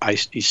who I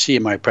see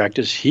in my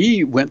practice.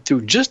 He went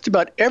through just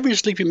about every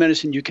sleeping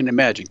medicine you can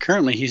imagine.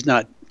 Currently, he's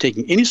not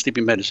taking any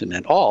sleeping medicine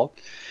at all,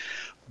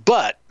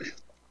 but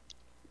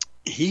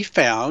he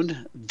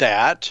found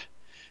that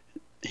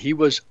he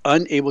was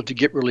unable to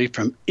get relief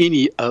from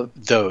any of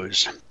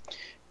those.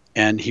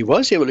 And he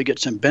was able to get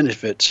some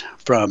benefits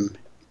from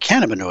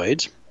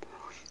cannabinoids.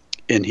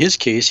 In his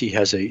case, he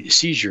has a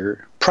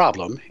seizure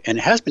problem, and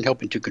it has been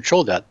helping to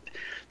control that.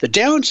 The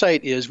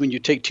downside is when you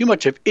take too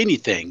much of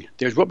anything,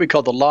 there's what we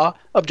call the law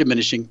of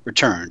diminishing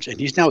returns, and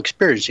he's now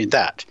experiencing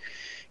that.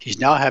 He's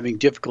now having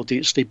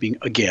difficulty sleeping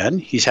again.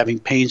 He's having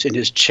pains in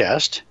his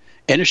chest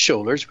and his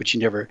shoulders, which he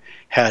never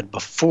had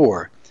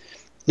before.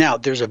 Now,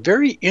 there's a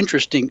very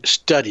interesting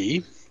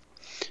study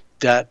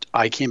that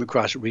I came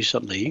across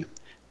recently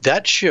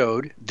that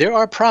showed there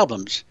are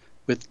problems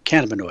with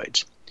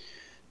cannabinoids.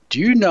 Do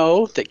you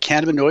know that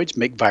cannabinoids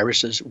make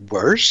viruses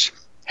worse?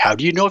 How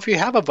do you know if you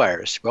have a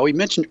virus? Well, we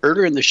mentioned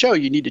earlier in the show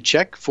you need to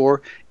check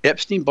for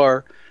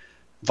Epstein-Barr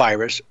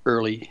virus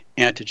early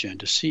antigen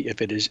to see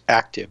if it is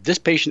active. This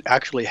patient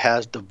actually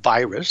has the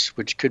virus,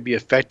 which could be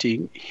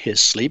affecting his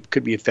sleep,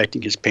 could be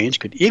affecting his pains,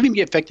 could even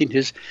be affecting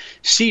his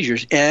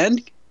seizures.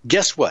 And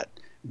guess what?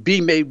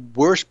 Being made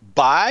worse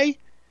by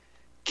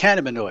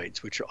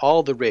cannabinoids, which are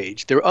all the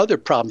rage. There are other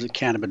problems with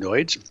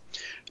cannabinoids.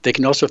 They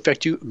can also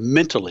affect you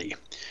mentally.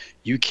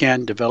 You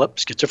can develop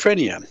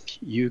schizophrenia.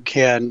 You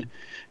can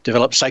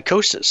develop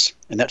psychosis.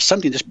 And that's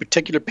something this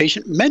particular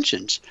patient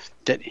mentions,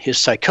 that his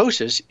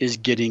psychosis is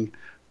getting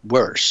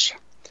worse.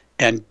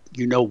 And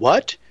you know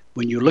what?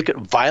 When you look at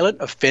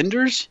violent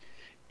offenders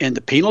in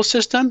the penal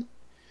system,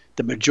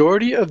 the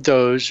majority of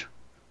those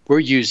were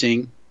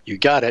using, you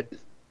got it,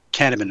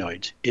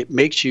 cannabinoids. It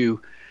makes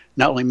you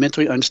not only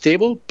mentally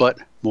unstable, but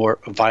more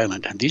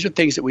violent. And these are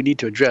things that we need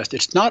to address.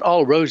 It's not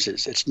all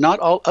roses. It's not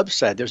all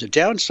upside. There's a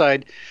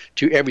downside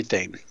to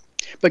everything.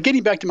 But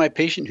getting back to my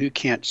patient who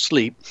can't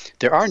sleep,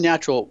 there are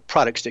natural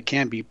products that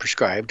can be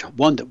prescribed.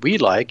 One that we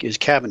like is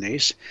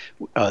Cavanase.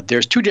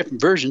 There's two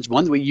different versions.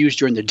 One that we use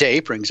during the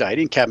day for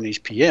anxiety, and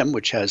Cavanase PM,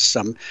 which has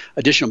some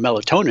additional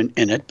melatonin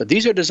in it. But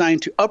these are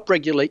designed to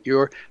upregulate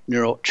your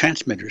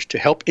neurotransmitters to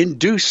help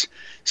induce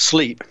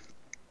sleep.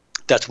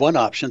 That's one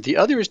option. The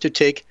other is to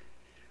take,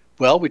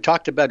 well, we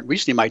talked about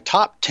recently my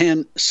top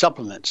 10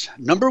 supplements.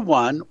 Number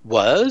one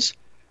was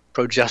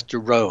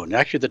progesterone.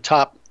 Actually, the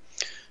top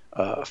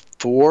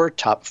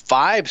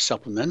 5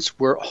 supplements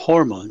were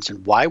hormones.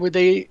 And why were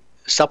they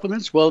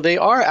supplements? Well, they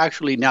are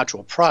actually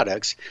natural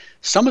products.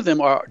 Some of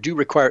them do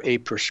require a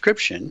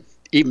prescription,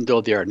 even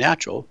though they are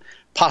natural,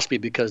 possibly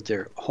because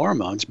they're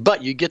hormones,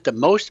 but you get the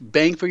most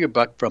bang for your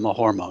buck from a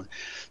hormone.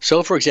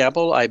 So, for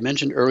example, I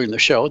mentioned earlier in the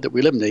show that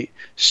we live in a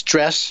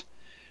stress-filled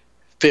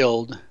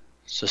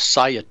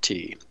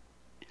society.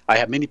 I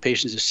have many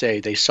patients who say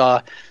they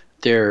saw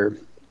their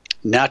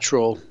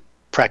natural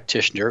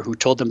practitioner who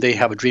told them they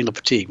have adrenal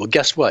fatigue. Well,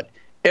 guess what?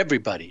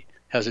 Everybody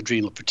has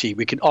adrenal fatigue.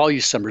 We can all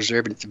use some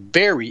reserve, and it's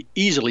very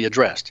easily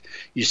addressed.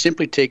 You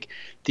simply take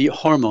the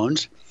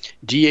hormones,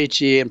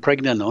 DHEA and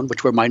pregnenolone,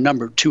 which were my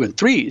number 2 and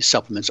 3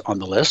 supplements on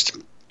the list.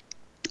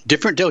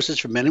 Different doses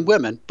for men and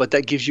women, but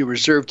that gives you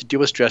reserve to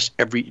deal with stress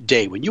every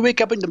day. When you wake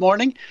up in the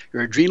morning,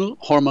 your adrenal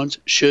hormones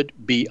should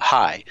be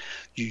high.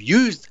 You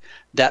use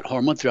that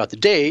hormone throughout the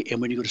day, and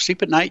when you go to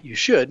sleep at night, you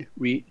should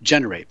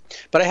regenerate.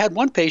 But I had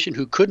one patient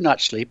who could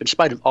not sleep in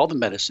spite of all the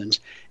medicines,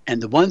 and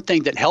the one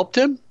thing that helped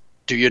him,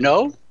 do you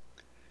know?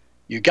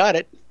 You got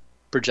it,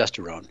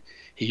 progesterone.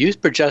 He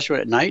used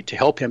progesterone at night to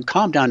help him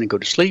calm down and go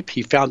to sleep.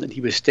 He found that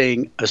he was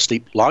staying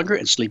asleep longer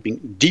and sleeping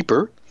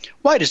deeper.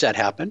 Why does that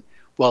happen?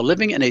 While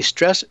living in a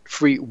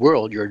stress-free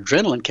world, your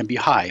adrenaline can be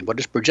high. What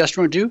does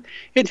progesterone do?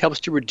 It helps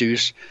to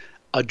reduce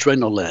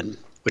adrenaline,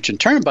 which in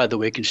turn, by the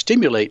way, can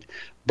stimulate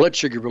blood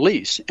sugar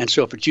release. And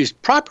so if it's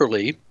used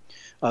properly,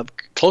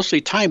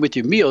 closely timed with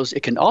your meals,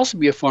 it can also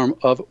be a form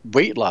of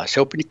weight loss,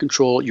 helping you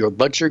control your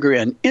blood sugar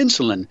and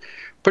insulin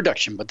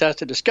production. But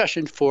that's a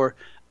discussion for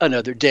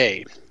another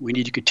day. We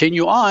need to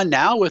continue on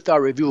now with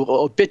our review of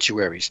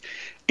obituaries.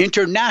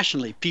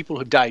 Internationally, people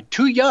who died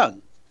too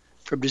young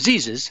from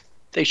diseases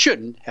they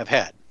shouldn't have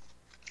had.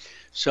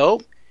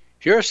 So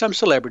here are some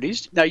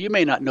celebrities. Now, you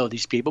may not know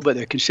these people, but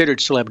they're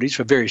considered celebrities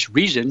for various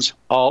reasons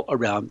all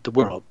around the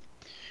world.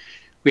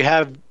 We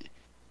have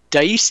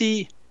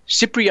Daisy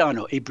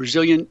Cipriano, a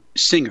Brazilian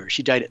singer.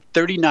 She died at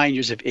 39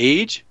 years of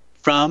age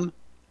from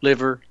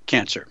liver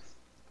cancer.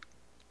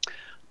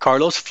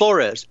 Carlos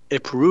Flores, a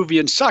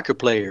Peruvian soccer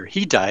player.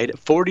 He died at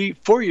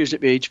 44 years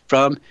of age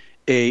from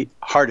a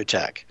heart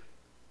attack.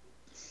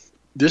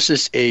 This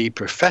is a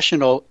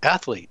professional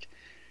athlete,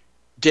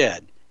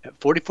 dead at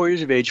 44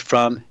 years of age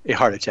from a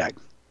heart attack.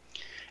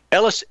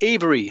 Ellis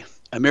Avery,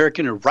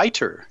 American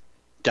writer,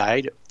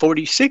 died at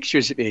 46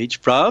 years of age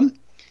from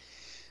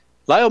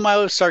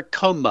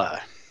leiomyosarcoma.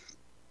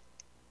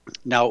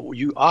 Now,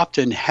 you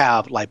often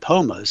have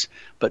lipomas,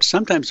 but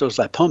sometimes those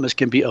lipomas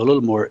can be a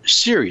little more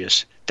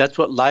serious. That's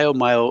what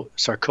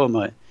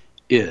leiomyosarcoma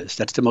is.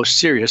 That's the most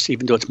serious,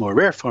 even though it's a more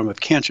rare form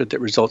of cancer that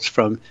results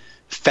from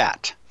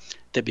fat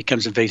that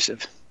becomes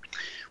invasive.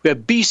 We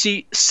have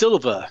B.C.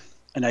 Silva,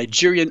 a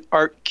Nigerian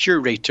art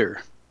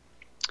curator.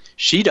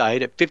 She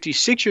died at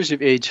 56 years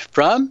of age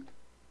from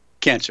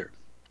cancer.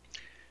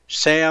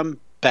 Sam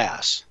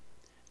Bass,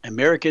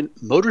 American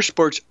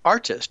motorsports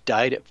artist,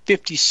 died at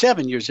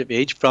 57 years of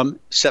age from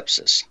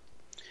sepsis.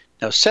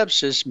 Now,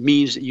 sepsis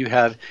means that you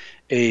have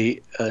a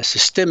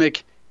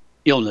systemic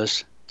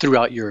illness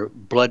throughout your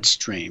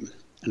bloodstream.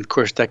 And, of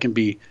course, that can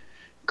be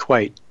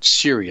quite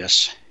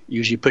serious.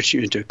 Usually puts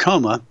you into a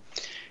coma.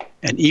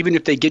 And even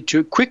if they get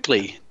to it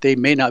quickly, they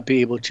may not be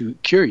able to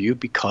cure you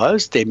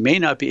because they may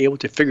not be able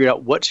to figure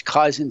out what's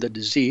causing the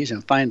disease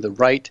and find the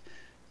right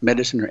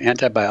medicine or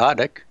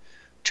antibiotic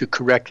to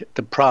correct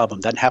the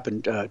problem. That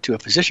happened to a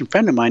physician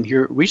friend of mine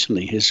here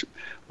recently. His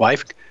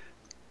wife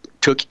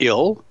took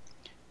ill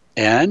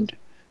and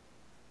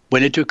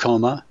went into a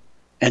coma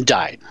and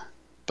died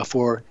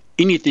before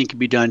anything could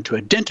be done to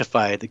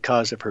identify the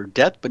cause of her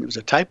death, but it was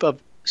a type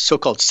of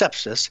so-called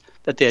sepsis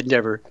that they had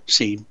never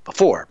seen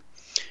before,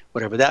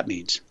 whatever that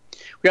means.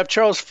 We have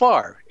Charles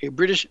Farr, a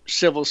British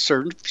civil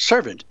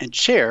servant and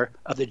chair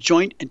of the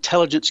Joint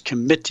Intelligence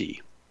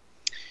Committee.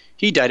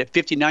 He died at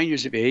 59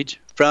 years of age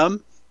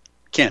from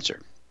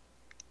cancer.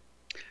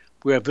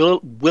 We have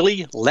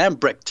Willy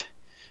Lambrecht,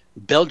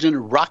 Belgian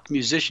rock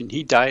musician.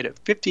 He died at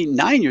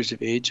 59 years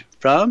of age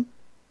from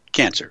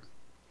cancer.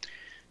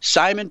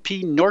 Simon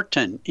P.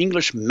 Norton,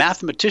 English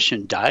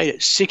mathematician, died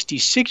at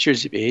 66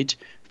 years of age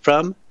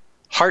from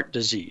heart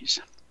disease.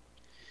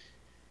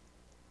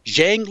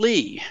 Zhang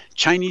Li,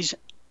 Chinese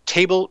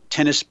table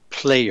tennis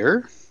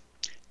player,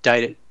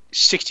 died at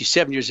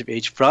 67 years of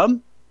age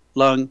from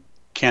lung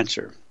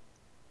cancer.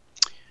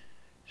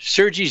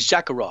 Sergei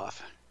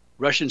Zakharov,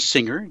 Russian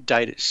singer,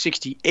 died at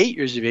 68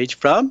 years of age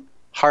from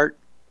heart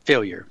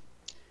failure.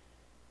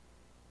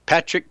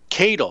 Patrick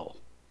Cadle,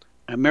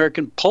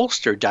 American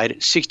pollster, died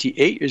at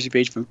 68 years of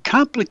age from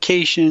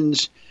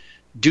complications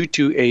due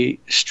to a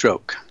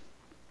stroke.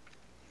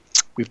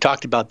 We've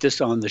talked about this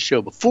on the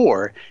show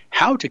before,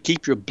 how to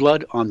keep your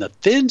blood on the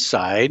thin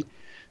side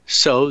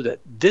so that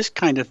this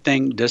kind of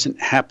thing doesn't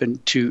happen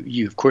to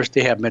you. Of course,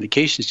 they have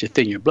medications to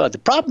thin your blood. The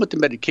problem with the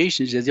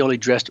medications is they only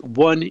address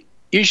one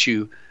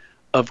issue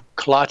of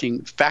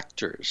clotting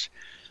factors.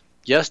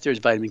 Yes, there's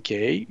vitamin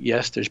K.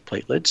 Yes, there's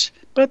platelets.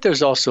 But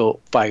there's also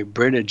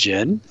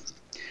fibrinogen.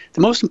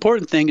 The most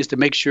important thing is to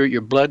make sure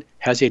your blood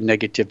has a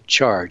negative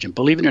charge. And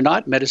believe it or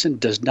not, medicine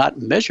does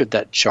not measure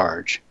that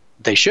charge.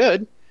 They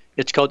should.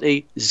 It's called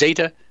a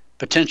zeta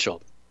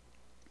potential.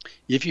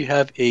 If you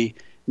have a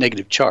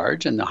negative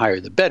charge, and the higher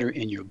the better,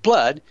 in your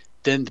blood,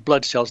 then the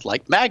blood cells,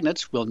 like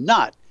magnets, will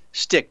not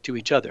stick to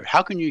each other.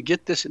 How can you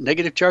get this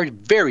negative charge?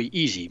 Very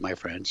easy, my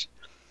friends.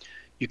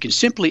 You can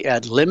simply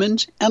add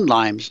lemons and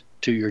limes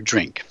to your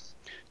drink.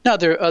 Now,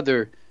 there are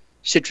other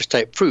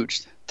citrus-type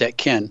fruits that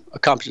can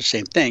accomplish the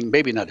same thing,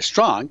 maybe not as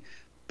strong,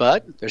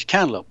 but there's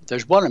cantaloupe,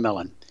 there's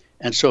watermelon,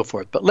 and so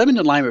forth. But lemon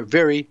and lime are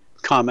very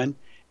common,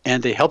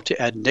 and they help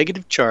to add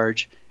negative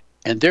charge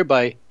and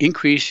thereby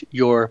increase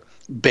your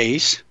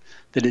base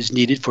that is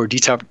needed for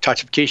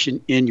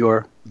detoxification in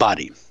your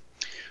body.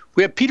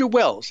 We have Peter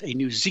Wells, a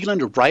New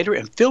Zealand writer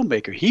and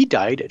filmmaker. He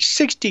died at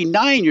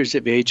 69 years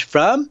of age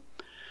from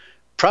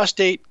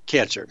prostate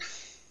cancer.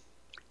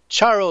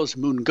 Charles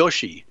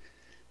Mungoshi,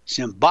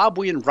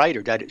 Zimbabwean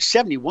writer, died at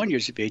 71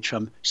 years of age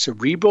from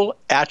cerebral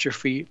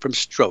atrophy from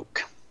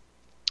stroke.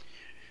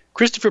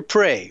 Christopher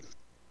Prey,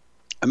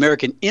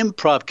 American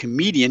improv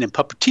comedian and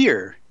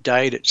puppeteer,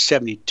 died at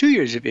 72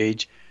 years of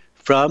age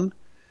from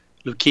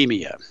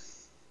leukemia.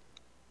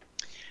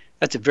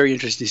 That's a very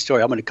interesting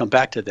story. I'm going to come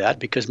back to that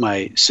because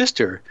my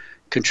sister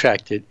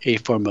contracted a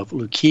form of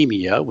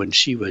leukemia when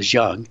she was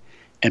young,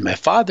 and my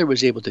father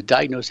was able to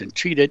diagnose and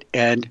treat it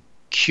and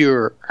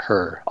cure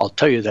her. I'll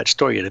tell you that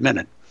story in a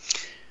minute.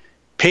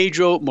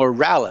 Pedro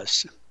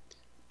Morales,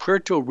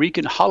 Puerto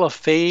Rican Hall of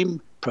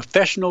Fame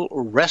professional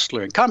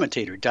wrestler and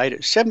commentator, died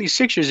at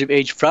 76 years of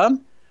age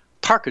from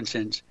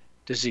Parkinson's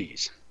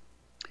disease.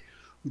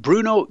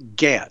 Bruno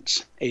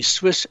Ganz, a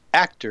Swiss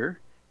actor,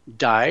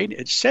 died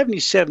at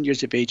 77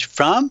 years of age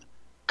from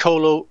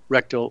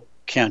colorectal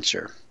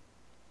cancer.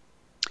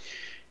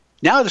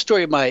 Now the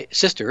story of my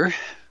sister.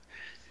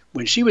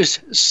 When she was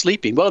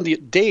sleeping, well, in the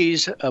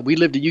days, we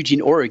lived in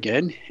Eugene,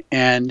 Oregon,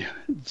 and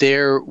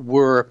there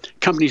were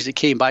companies that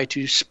came by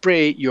to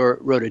spray your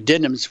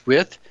rhododendrons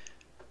with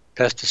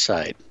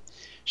pesticide.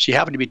 She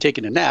happened to be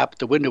taking a nap,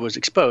 the window was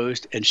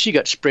exposed, and she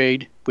got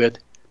sprayed with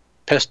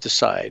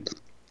pesticide.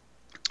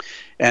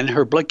 And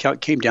her blood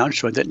count came down,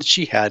 showing that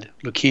she had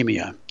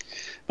leukemia.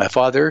 My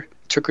father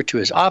took her to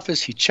his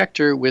office. He checked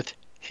her with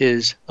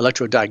his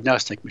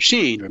electrodiagnostic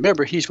machine.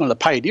 Remember, he's one of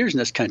the pioneers in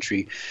this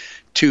country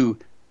to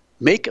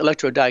make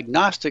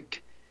electrodiagnostic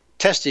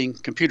testing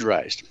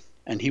computerized.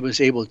 And he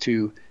was able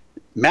to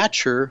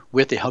match her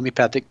with a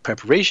homeopathic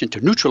preparation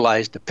to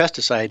neutralize the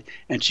pesticide,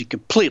 and she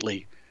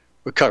completely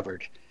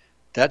recovered.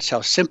 That's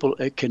how simple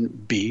it can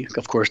be.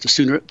 Of course, the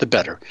sooner, the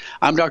better.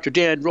 I'm Dr.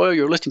 Dan Royal.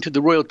 You're listening to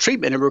The Royal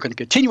Treatment, and we're going to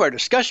continue our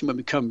discussion when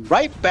we come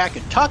right back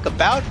and talk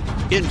about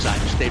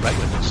enzymes. Stay right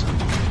with us.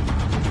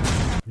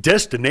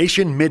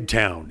 Destination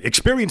Midtown.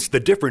 Experience the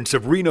difference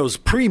of Reno's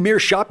premier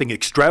shopping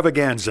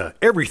extravaganza.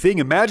 Everything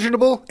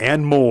imaginable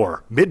and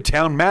more.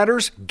 Midtown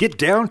matters. Get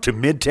down to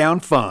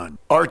Midtown fun.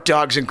 Art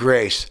Dogs and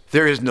Grace.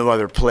 There is no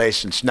other place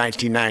since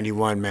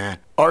 1991, man.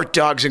 Art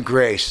Dogs and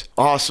Grace.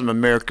 Awesome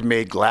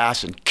American-made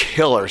glass and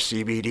killer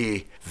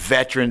CBD.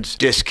 Veterans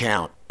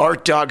discount.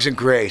 Art Dogs and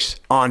Grace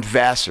on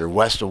Vassar,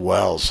 west of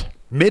Wells.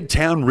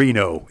 Midtown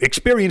Reno.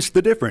 Experience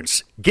the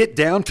difference. Get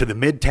down to the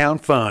Midtown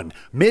fun.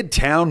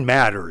 Midtown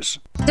matters.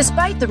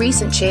 Despite the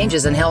recent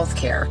changes in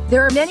healthcare,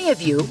 there are many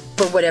of you,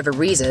 for whatever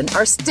reason,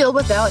 are still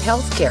without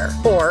healthcare,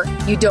 or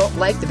you don't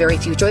like the very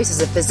few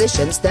choices of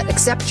physicians that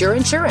accept your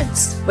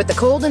insurance. With the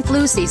cold and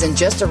flu season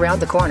just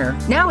around the corner,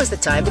 now is the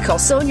time to call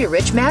Sonia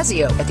Rich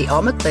Mazzio at the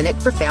Alma Clinic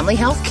for Family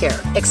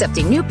Healthcare,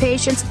 accepting new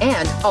patients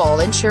and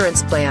all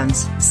insurance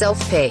plans,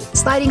 self-pay,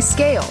 sliding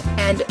scale,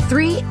 and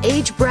 3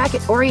 age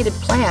bracket-oriented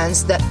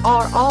plans that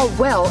are all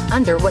well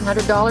under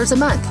 $100 a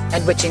month,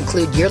 and which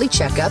include yearly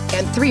checkup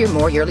and 3 or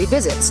more yearly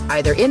visits, either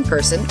either in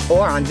person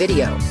or on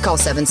video. Call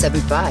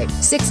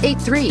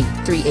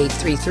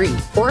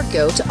 775-683-3833 or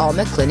go to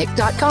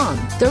almaclinic.com.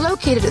 They're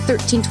located at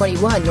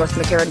 1321 North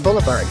McCarran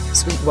Boulevard,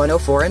 Suite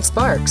 104 in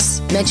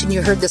Sparks. Mention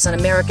you heard this on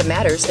America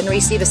Matters and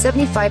receive a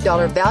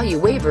 $75 value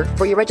waiver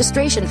for your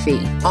registration fee.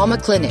 Alma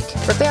Clinic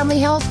for family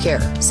health care.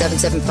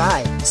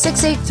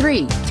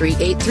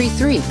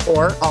 775-683-3833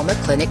 or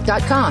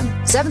almaclinic.com.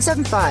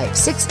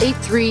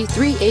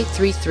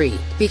 775-683-3833.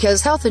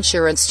 Because health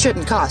insurance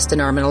shouldn't cost an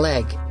arm and a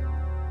leg.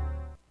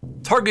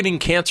 Targeting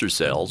cancer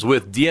cells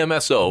with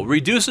DMSO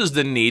reduces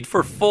the need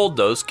for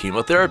full-dose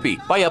chemotherapy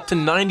by up to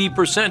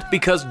 90%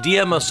 because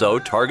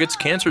DMSO targets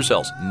cancer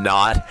cells,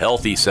 not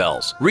healthy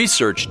cells.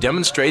 Research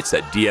demonstrates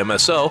that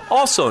DMSO,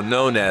 also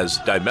known as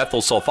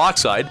dimethyl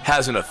sulfoxide,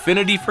 has an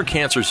affinity for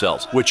cancer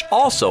cells, which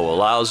also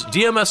allows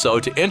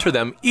DMSO to enter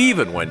them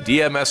even when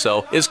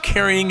DMSO is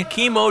carrying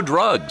chemo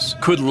drugs.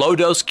 Could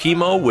low-dose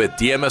chemo with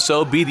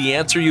DMSO be the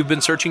answer you've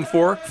been searching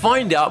for?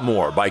 Find out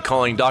more by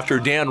calling Dr.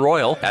 Dan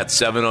Royal at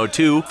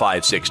 702-562-1454.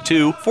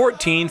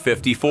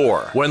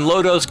 When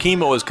low-dose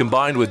chemo is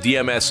combined with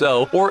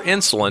DMSO or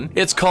insulin,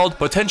 it's called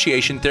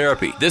potentiation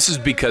therapy. This is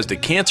because the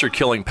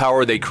cancer-killing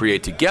power they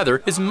create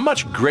together is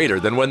much greater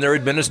than when they're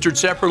administered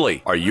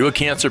separately. Are you a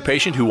cancer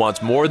patient who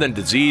wants more than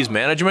disease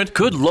management?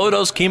 Could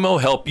low-dose chemo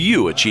help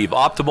you achieve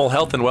optimal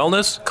health and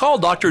wellness? Call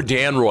Dr.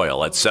 Dan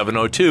Royal at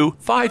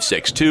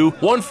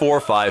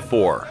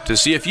 702-562-1454 to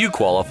see if you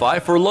qualify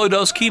for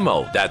low-dose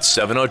chemo. That's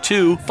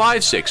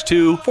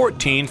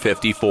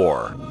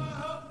 702-562-1454.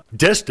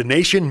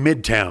 Destination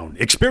Midtown.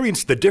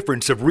 Experience the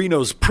difference of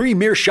Reno's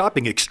premier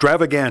shopping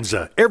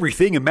extravaganza.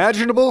 Everything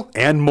imaginable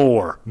and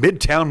more.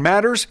 Midtown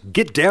matters.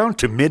 Get down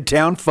to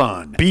Midtown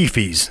fun.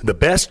 Beefy's, the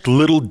best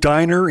little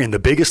diner in the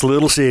biggest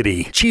little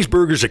city.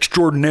 Cheeseburgers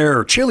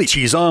extraordinaire, chili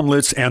cheese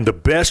omelets, and the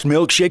best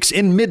milkshakes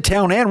in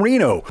Midtown and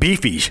Reno.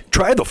 Beefy's.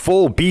 Try the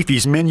full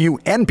Beefy's menu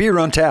and beer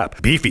on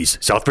tap. Beefy's,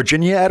 South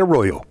Virginia at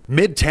Arroyo.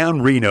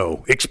 Midtown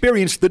Reno.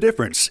 Experience the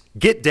difference.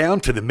 Get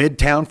down to the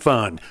Midtown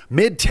fun.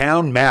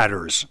 Midtown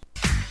matters.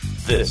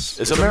 This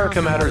is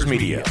America Matters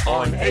Media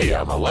on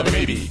AM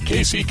 1180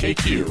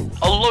 KCKQ,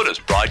 a Lotus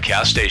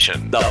broadcast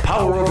station, the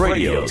power of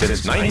radio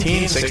since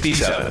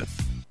 1967.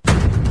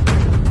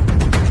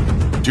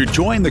 To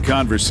join the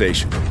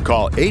conversation,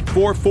 call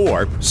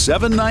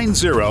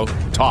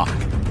 844-790-TALK.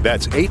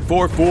 That's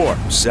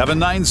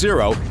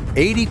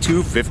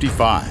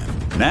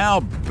 844-790-8255. Now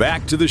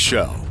back to the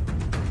show.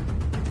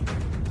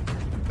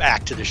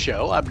 Back to the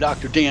show. I'm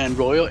Dr. Dan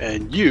Royal,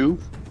 and you,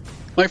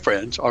 my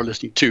friends, are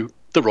listening to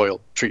The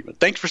Royal Treatment.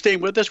 Thanks for staying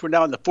with us. We're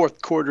now in the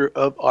fourth quarter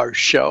of our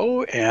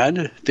show,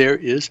 and there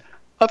is,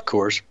 of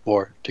course,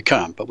 more to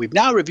come. But we've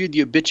now reviewed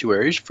the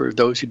obituaries for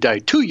those who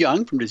died too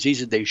young from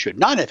diseases they should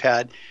not have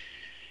had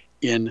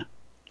in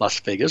Las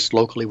Vegas,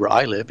 locally where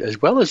I live,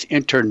 as well as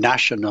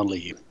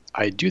internationally.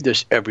 I do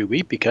this every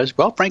week because,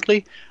 well,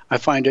 frankly, I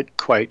find it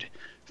quite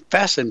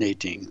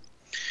fascinating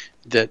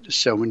that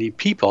so many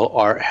people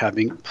are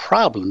having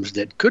problems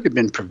that could have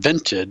been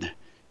prevented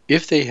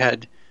if they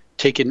had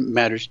taken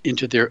matters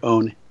into their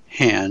own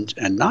hands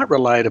and not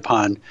relied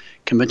upon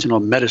conventional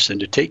medicine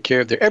to take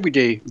care of their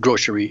everyday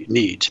grocery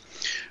needs.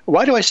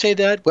 Why do I say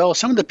that? Well,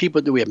 some of the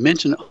people that we have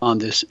mentioned on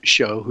this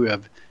show who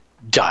have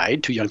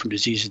died too young from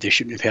diseases they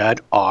shouldn't have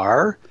had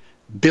are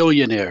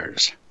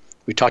billionaires.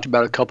 We talked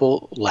about a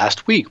couple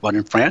last week, one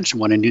in France and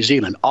one in New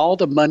Zealand. All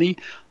the money,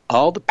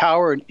 all the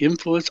power and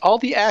influence, all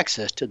the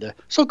access to the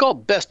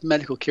so-called best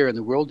medical care in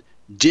the world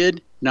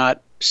did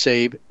not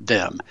save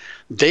them.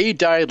 They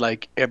died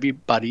like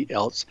everybody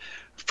else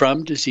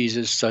from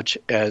diseases such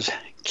as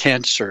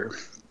cancer.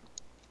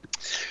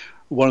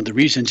 One of the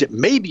reasons it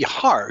may be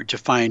hard to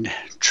find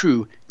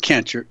true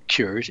cancer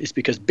cures is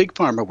because Big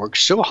Pharma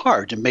works so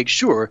hard to make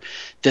sure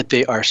that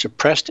they are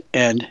suppressed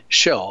and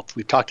shelved.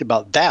 We've talked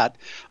about that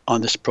on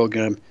this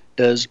program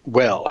as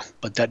well.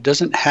 But that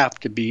doesn't have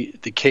to be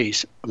the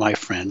case, my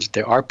friends.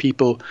 There are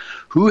people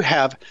who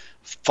have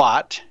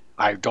fought,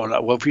 I don't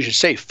know what we should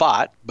say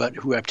fought, but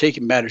who have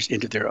taken matters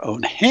into their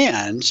own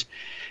hands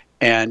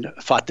and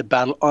fought the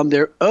battle on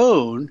their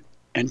own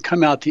and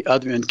come out the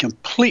other end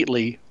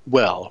completely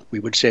well, we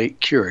would say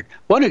cured.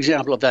 One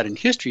example of that in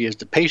history is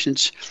the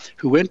patients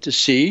who went to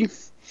see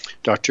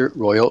Dr.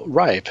 Royal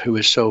Rife, who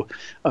is so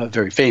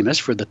very famous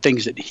for the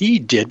things that he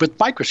did with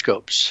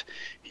microscopes.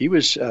 He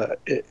was a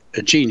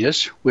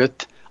genius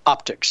with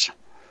optics.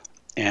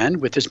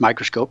 And with his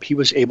microscope, he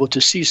was able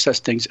to see such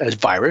things as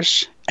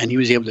virus, and he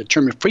was able to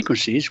determine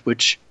frequencies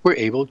which were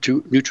able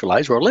to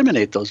neutralize or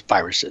eliminate those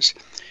viruses.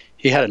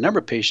 He had a number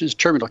of patients,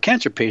 terminal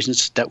cancer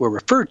patients, that were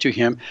referred to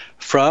him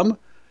from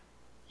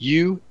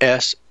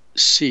USC.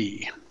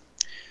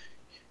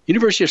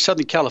 University of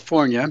Southern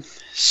California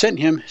sent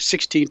him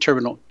 16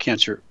 terminal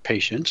cancer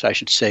patients. I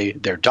should say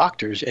their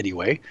doctors,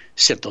 anyway,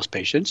 sent those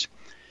patients.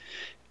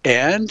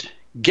 And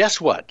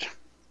guess what?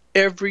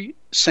 Every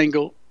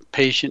single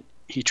patient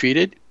he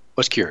treated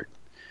was cured.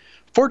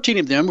 14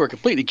 of them were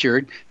completely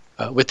cured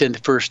within the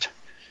first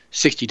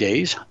 60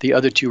 days. The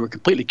other two were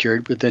completely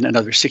cured within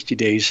another 60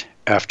 days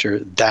after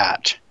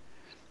that.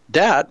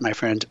 That, my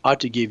friends, ought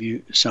to give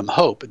you some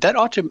hope. That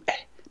ought to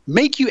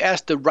make you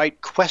ask the right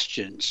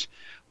questions.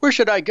 Where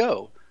should I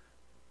go?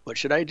 What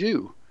should I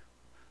do?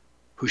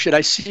 Who should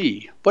I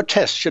see? What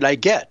tests should I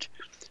get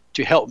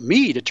to help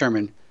me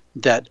determine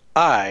that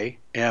I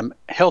am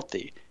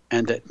healthy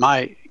and that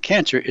my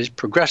cancer is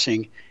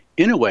progressing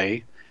in a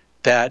way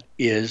that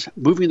is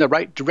moving in the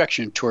right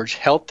direction towards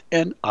health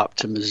and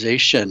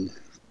optimization?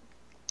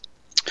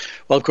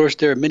 Well, of course,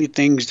 there are many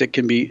things that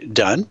can be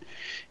done.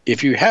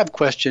 If you have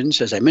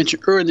questions, as I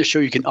mentioned earlier in the show,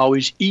 you can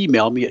always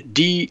email me at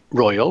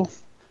droyal,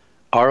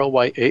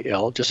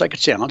 R-O-Y-A-L, just like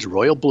it sounds,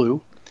 Royal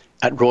Blue,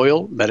 at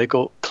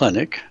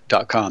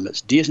royalmedicalclinic.com.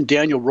 That's D as in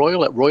Daniel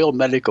Royal at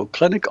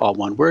royalmedicalclinic, all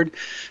one word,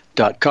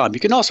 .com. You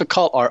can also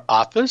call our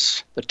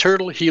office, the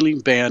Turtle Healing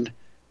Band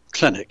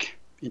Clinic,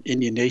 an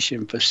Indian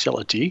Nation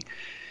facility.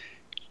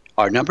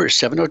 Our number is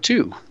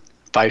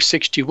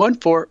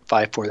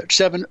 702-562-1454. That's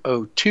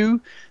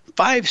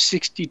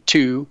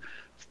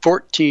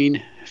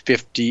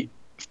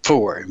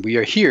 702-562-1454. And we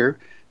are here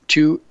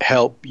to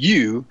help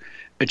you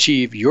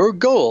achieve your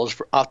goals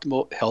for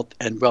optimal health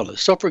and wellness.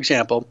 So, for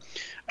example,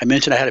 I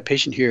mentioned I had a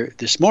patient here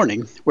this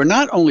morning. We're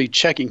not only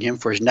checking him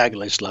for his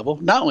NAGLAS level,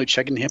 not only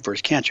checking him for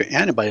his cancer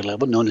antibody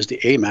level, known as the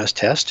AMAS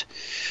test,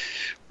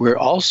 we're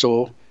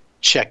also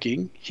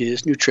checking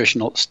his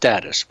nutritional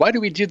status. Why do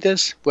we do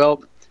this?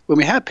 Well, when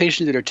we have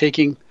patients that are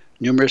taking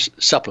numerous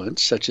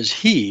supplements, such as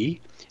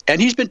and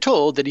he's been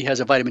told that he has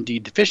a vitamin D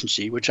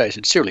deficiency, which I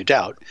sincerely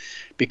doubt,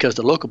 because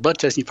the local blood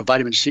testing for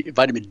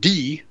vitamin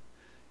D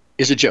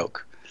is a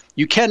joke.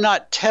 You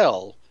cannot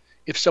tell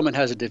if someone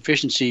has a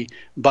deficiency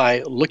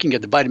by looking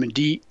at the vitamin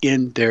D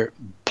in their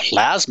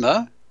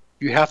plasma.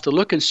 You have to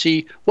look and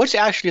see what's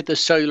actually at the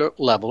cellular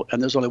level,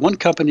 and there's only one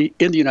company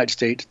in the United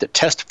States that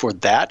tests for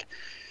that.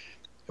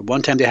 At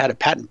one time they had a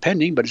patent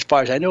pending, but as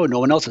far as I know, no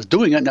one else is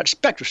doing it, and that's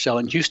SpectraCell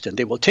in Houston.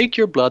 They will take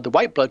your blood, the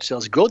white blood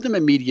cells, grow them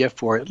in media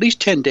for at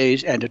least 10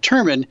 days and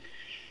determine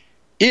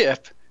if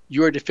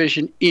you are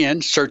deficient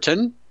in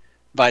certain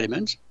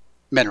vitamins,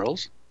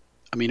 minerals,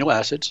 amino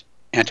acids,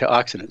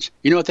 antioxidants.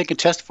 You know what they can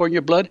test for in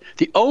your blood?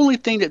 The only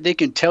thing that they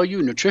can tell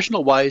you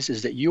nutritional-wise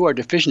is that you are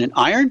deficient in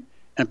iron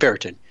and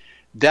ferritin.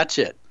 That's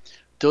it.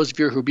 Those of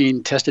you who are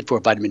being tested for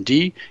vitamin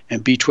D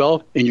and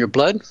B12 in your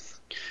blood,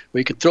 well,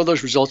 you can throw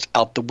those results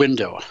out the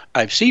window.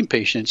 I've seen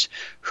patients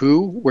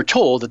who were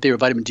told that they were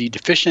vitamin D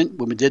deficient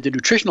when we did the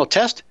nutritional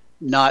test.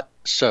 Not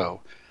so.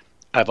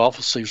 I've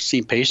also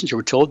seen patients who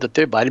were told that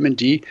their vitamin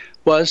D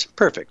was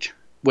perfect,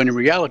 when in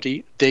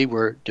reality they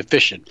were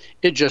deficient.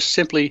 It just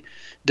simply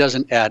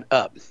doesn't add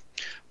up.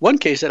 One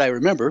case that I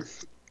remember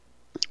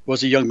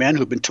was a young man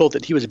who had been told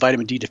that he was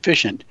vitamin D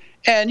deficient.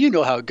 And you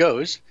know how it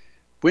goes.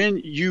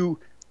 When you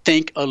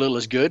think a little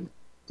is good,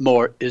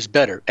 more is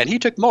better. And he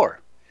took more.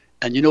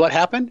 And you know what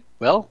happened?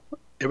 Well,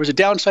 there was a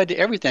downside to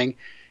everything.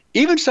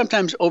 Even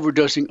sometimes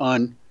overdosing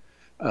on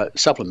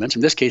supplements,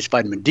 in this case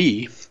vitamin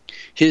D,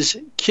 his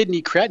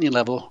kidney creatinine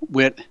level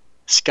went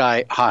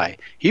sky high.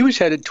 He was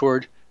headed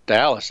toward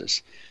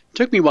dialysis. It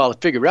took me a while to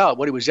figure out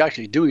what he was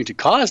actually doing to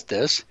cause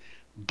this,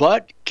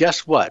 but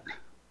guess what?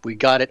 We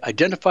got it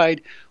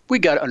identified. We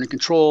got it under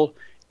control.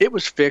 It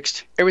was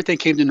fixed. Everything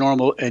came to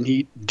normal, and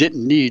he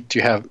didn't need to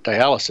have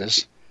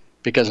dialysis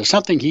because of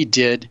something he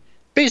did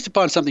based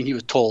upon something he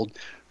was told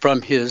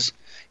from his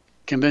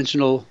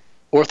conventional,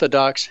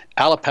 orthodox,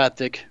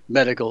 allopathic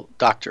medical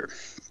doctor.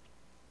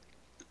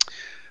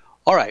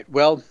 All right,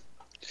 well,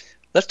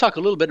 let's talk a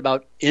little bit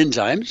about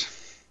enzymes.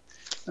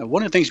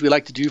 One of the things we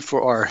like to do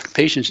for our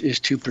patients is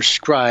to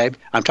prescribe,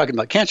 I'm talking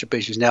about cancer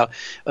patients now,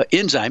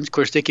 enzymes. Of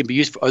course, they can be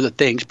used for other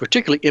things,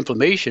 particularly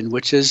inflammation,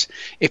 which is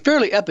a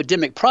fairly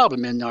epidemic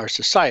problem in our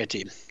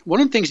society.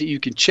 One of the things that you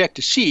can check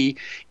to see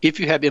if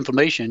you have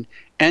inflammation,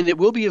 and it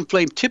will be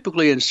inflamed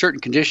typically in certain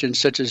conditions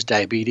such as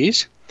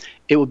diabetes.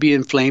 It will be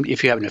inflamed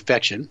if you have an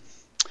infection.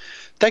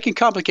 That can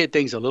complicate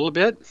things a little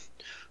bit,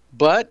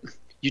 but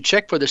you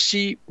check for the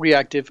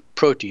C-reactive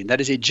protein.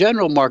 That is a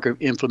general marker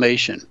of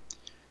inflammation.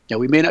 Now,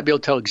 we may not be able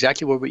to tell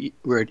exactly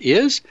where it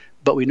is,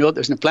 but we know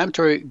there's an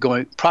inflammatory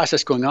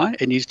process going on.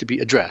 It needs to be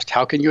addressed.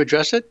 How can you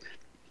address it?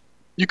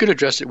 You can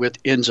address it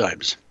with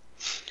enzymes.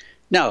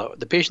 Now,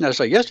 the patient I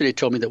saw yesterday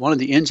told me that one of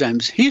the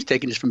enzymes he's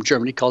taking is from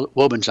Germany called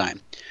Wobenzyme.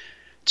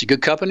 It's a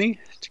good company.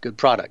 It's a good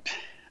product.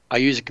 I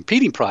use a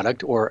competing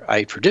product, or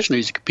I traditionally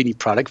use a competing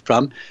product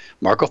from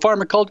Marco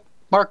Pharma called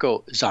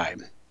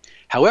Marcozyme.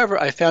 However,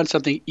 I found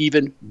something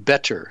even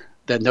better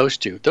than those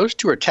two. Those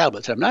two are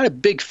tablets. I'm not a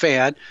big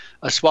fan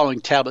of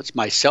swallowing tablets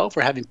myself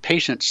or having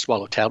patients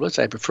swallow tablets.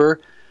 I prefer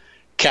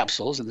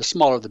capsules, and the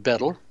smaller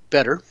the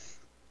better.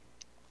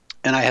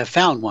 And I have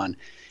found one,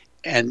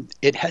 and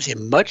it has a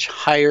much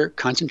higher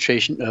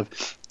concentration of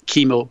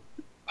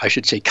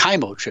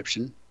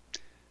chymotrypsin.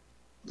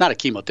 Not a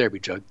chemotherapy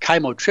drug.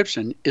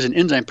 Chymotrypsin is an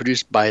enzyme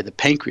produced by the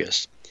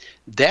pancreas.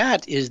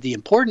 That is the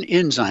important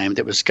enzyme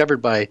that was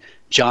discovered by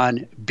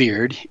John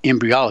Beard,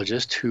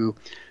 embryologist who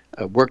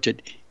worked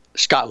at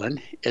Scotland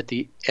at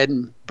the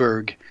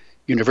Edinburgh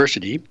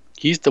University.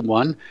 He's the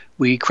one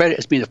we credit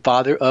as being the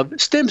father of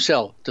stem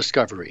cell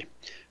discovery.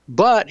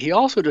 But he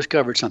also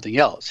discovered something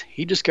else.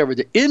 He discovered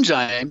that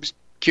enzymes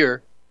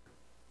cure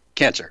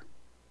cancer.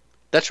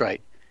 That's right,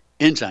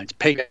 enzymes,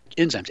 pancreatic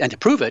enzymes. And to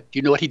prove it,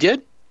 you know what he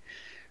did?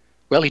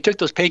 Well, he took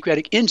those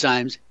pancreatic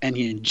enzymes and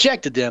he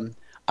injected them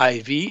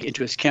IV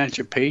into his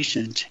cancer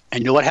patient.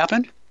 And you know what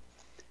happened?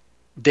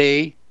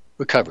 They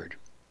recovered.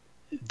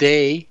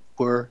 They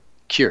were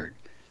cured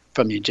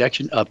from the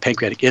injection of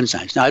pancreatic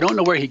enzymes. Now, I don't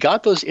know where he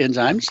got those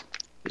enzymes,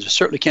 because I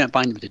certainly can't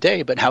find them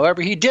today, but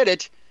however he did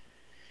it,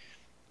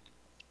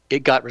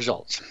 it got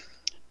results.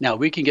 Now,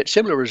 we can get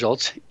similar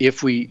results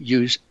if we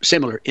use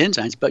similar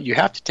enzymes, but you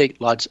have to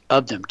take lots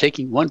of them.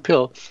 Taking one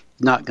pill is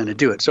not going to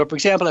do it. So, for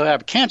example, if I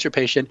have a cancer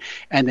patient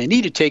and they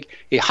need to take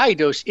a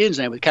high-dose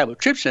enzyme with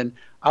chymotrypsin,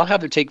 I'll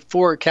have them take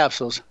 4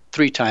 capsules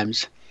 3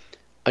 times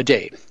a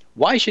day.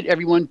 Why should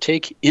everyone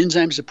take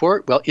enzyme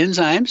support? Well,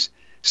 enzymes,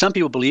 some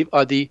people believe,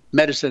 are the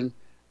medicine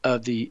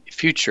of the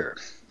future.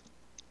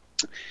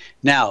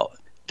 Now,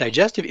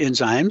 digestive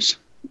enzymes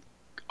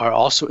are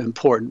also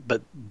important,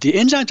 but the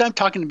enzymes I'm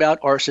talking about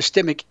are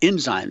systemic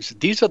enzymes.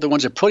 These are the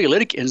ones that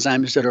proteolytic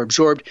enzymes that are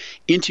absorbed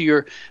into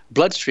your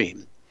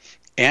bloodstream.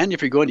 And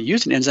if you're going to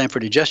use an enzyme for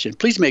digestion,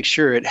 please make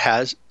sure it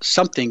has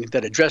something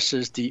that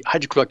addresses the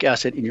hydrochloric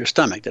acid in your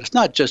stomach. That it's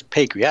not just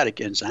pancreatic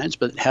enzymes,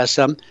 but it has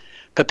some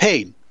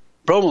papain,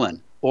 bromelain,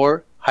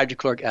 or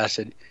hydrochloric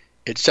acid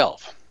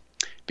itself.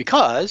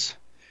 Because,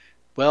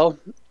 well,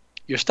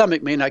 your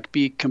stomach may not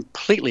be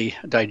completely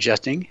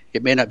digesting.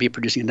 It may not be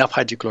producing enough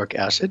hydrochloric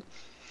acid.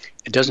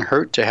 It doesn't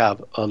hurt to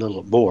have a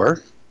little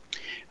more.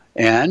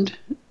 And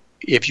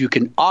if you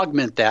can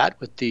augment that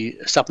with the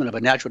supplement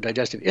of a natural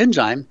digestive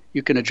enzyme,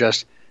 you can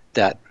address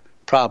that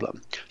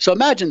problem. So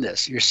imagine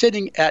this. You're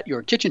sitting at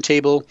your kitchen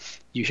table.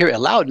 You hear a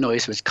loud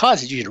noise which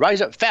causes you to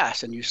rise up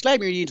fast, and you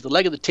slam your knee into the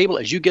leg of the table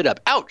as you get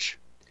up. Ouch!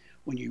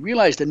 When you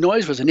realize the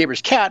noise was a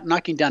neighbor's cat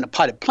knocking down a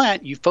potted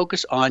plant, you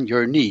focus on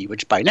your knee,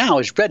 which by now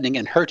is reddening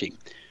and hurting.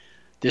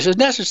 This is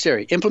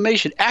necessary.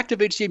 Inflammation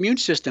activates the immune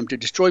system to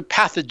destroy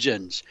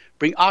pathogens,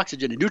 bring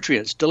oxygen and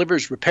nutrients,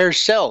 delivers repair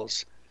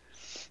cells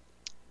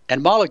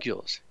and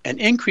molecules, and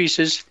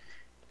increases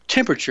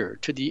temperature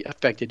to the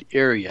affected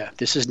area.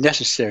 This is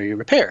necessary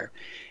repair.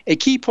 A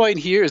key point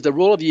here is the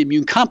role of the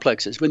immune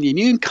complexes. When the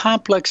immune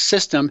complex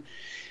system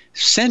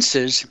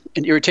senses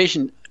an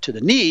irritation to the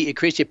knee, it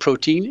creates a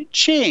protein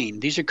chain.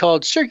 These are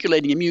called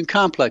circulating immune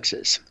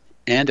complexes,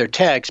 and they're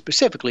tagged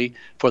specifically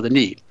for the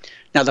knee.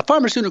 Now, the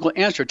pharmaceutical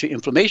answer to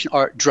inflammation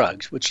are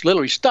drugs, which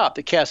literally stop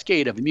the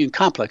cascade of immune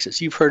complexes.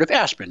 You've heard of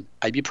aspirin,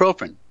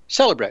 ibuprofen,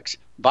 Celebrex,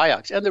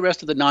 Vioxx, and the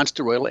rest of the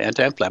non-steroidal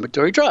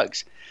anti-inflammatory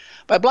drugs.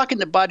 By blocking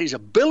the body's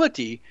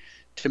ability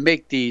to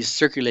make these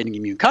circulating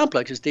immune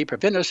complexes, they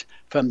prevent us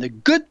from the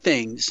good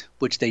things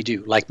which they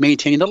do, like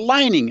maintaining the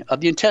lining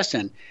of the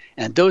intestine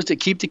and those that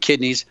keep the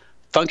kidneys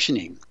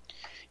functioning.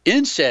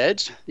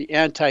 NSAIDs, the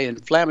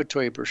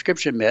anti-inflammatory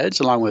prescription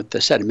meds, along with the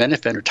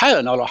acetaminophen or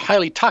Tylenol, are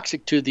highly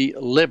toxic to the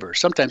liver,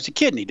 sometimes the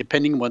kidney,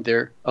 depending on when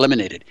they're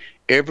eliminated.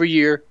 Every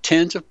year,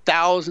 tens of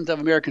thousands of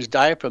Americans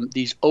die from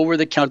these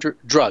over-the-counter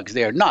drugs.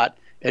 They are not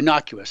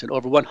innocuous, and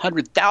over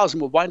 100,000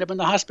 will wind up in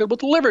the hospital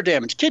with liver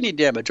damage, kidney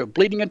damage, or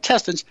bleeding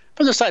intestines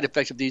from the side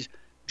effects of these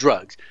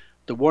drugs.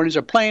 The warnings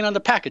are plain on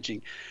the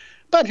packaging,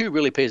 but who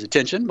really pays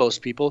attention?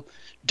 Most people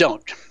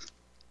don't.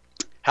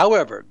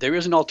 However, there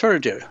is an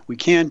alternative. We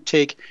can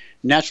take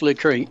naturally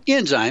occurring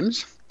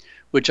enzymes,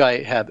 which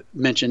I have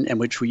mentioned and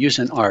which we use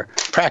in our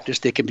practice.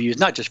 They can be used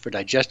not just for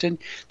digestion.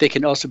 They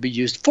can also be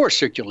used for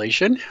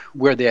circulation,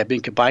 where they have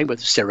been combined with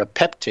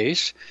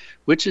serrapeptase,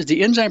 which is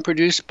the enzyme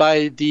produced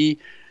by the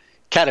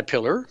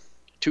caterpillar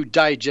to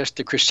digest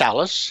the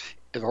chrysalis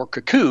or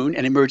cocoon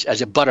and emerge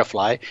as a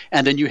butterfly.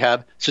 And then you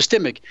have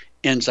systemic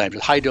enzymes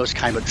with high-dose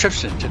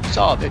chymotrypsin to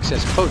dissolve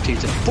excess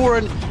proteins and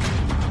foreign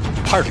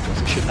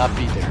particles that should not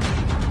be there.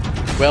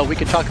 Well, we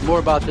can talk more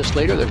about this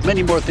later. There's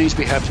many more things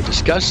we have to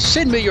discuss.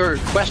 Send me your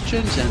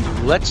questions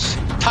and let's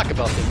talk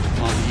about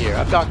them on the air.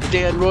 I'm Dr.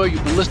 Dan Roy.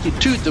 You've been listening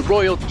to The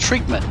Royal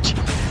Treatment.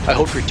 I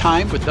hope your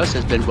time with us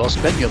has been well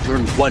spent. You've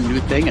learned one new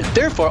thing and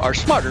therefore are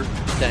smarter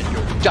than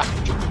your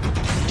doctor.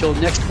 Until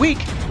next week,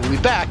 we'll be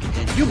back,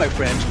 and you, my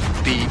friends,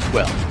 be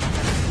well.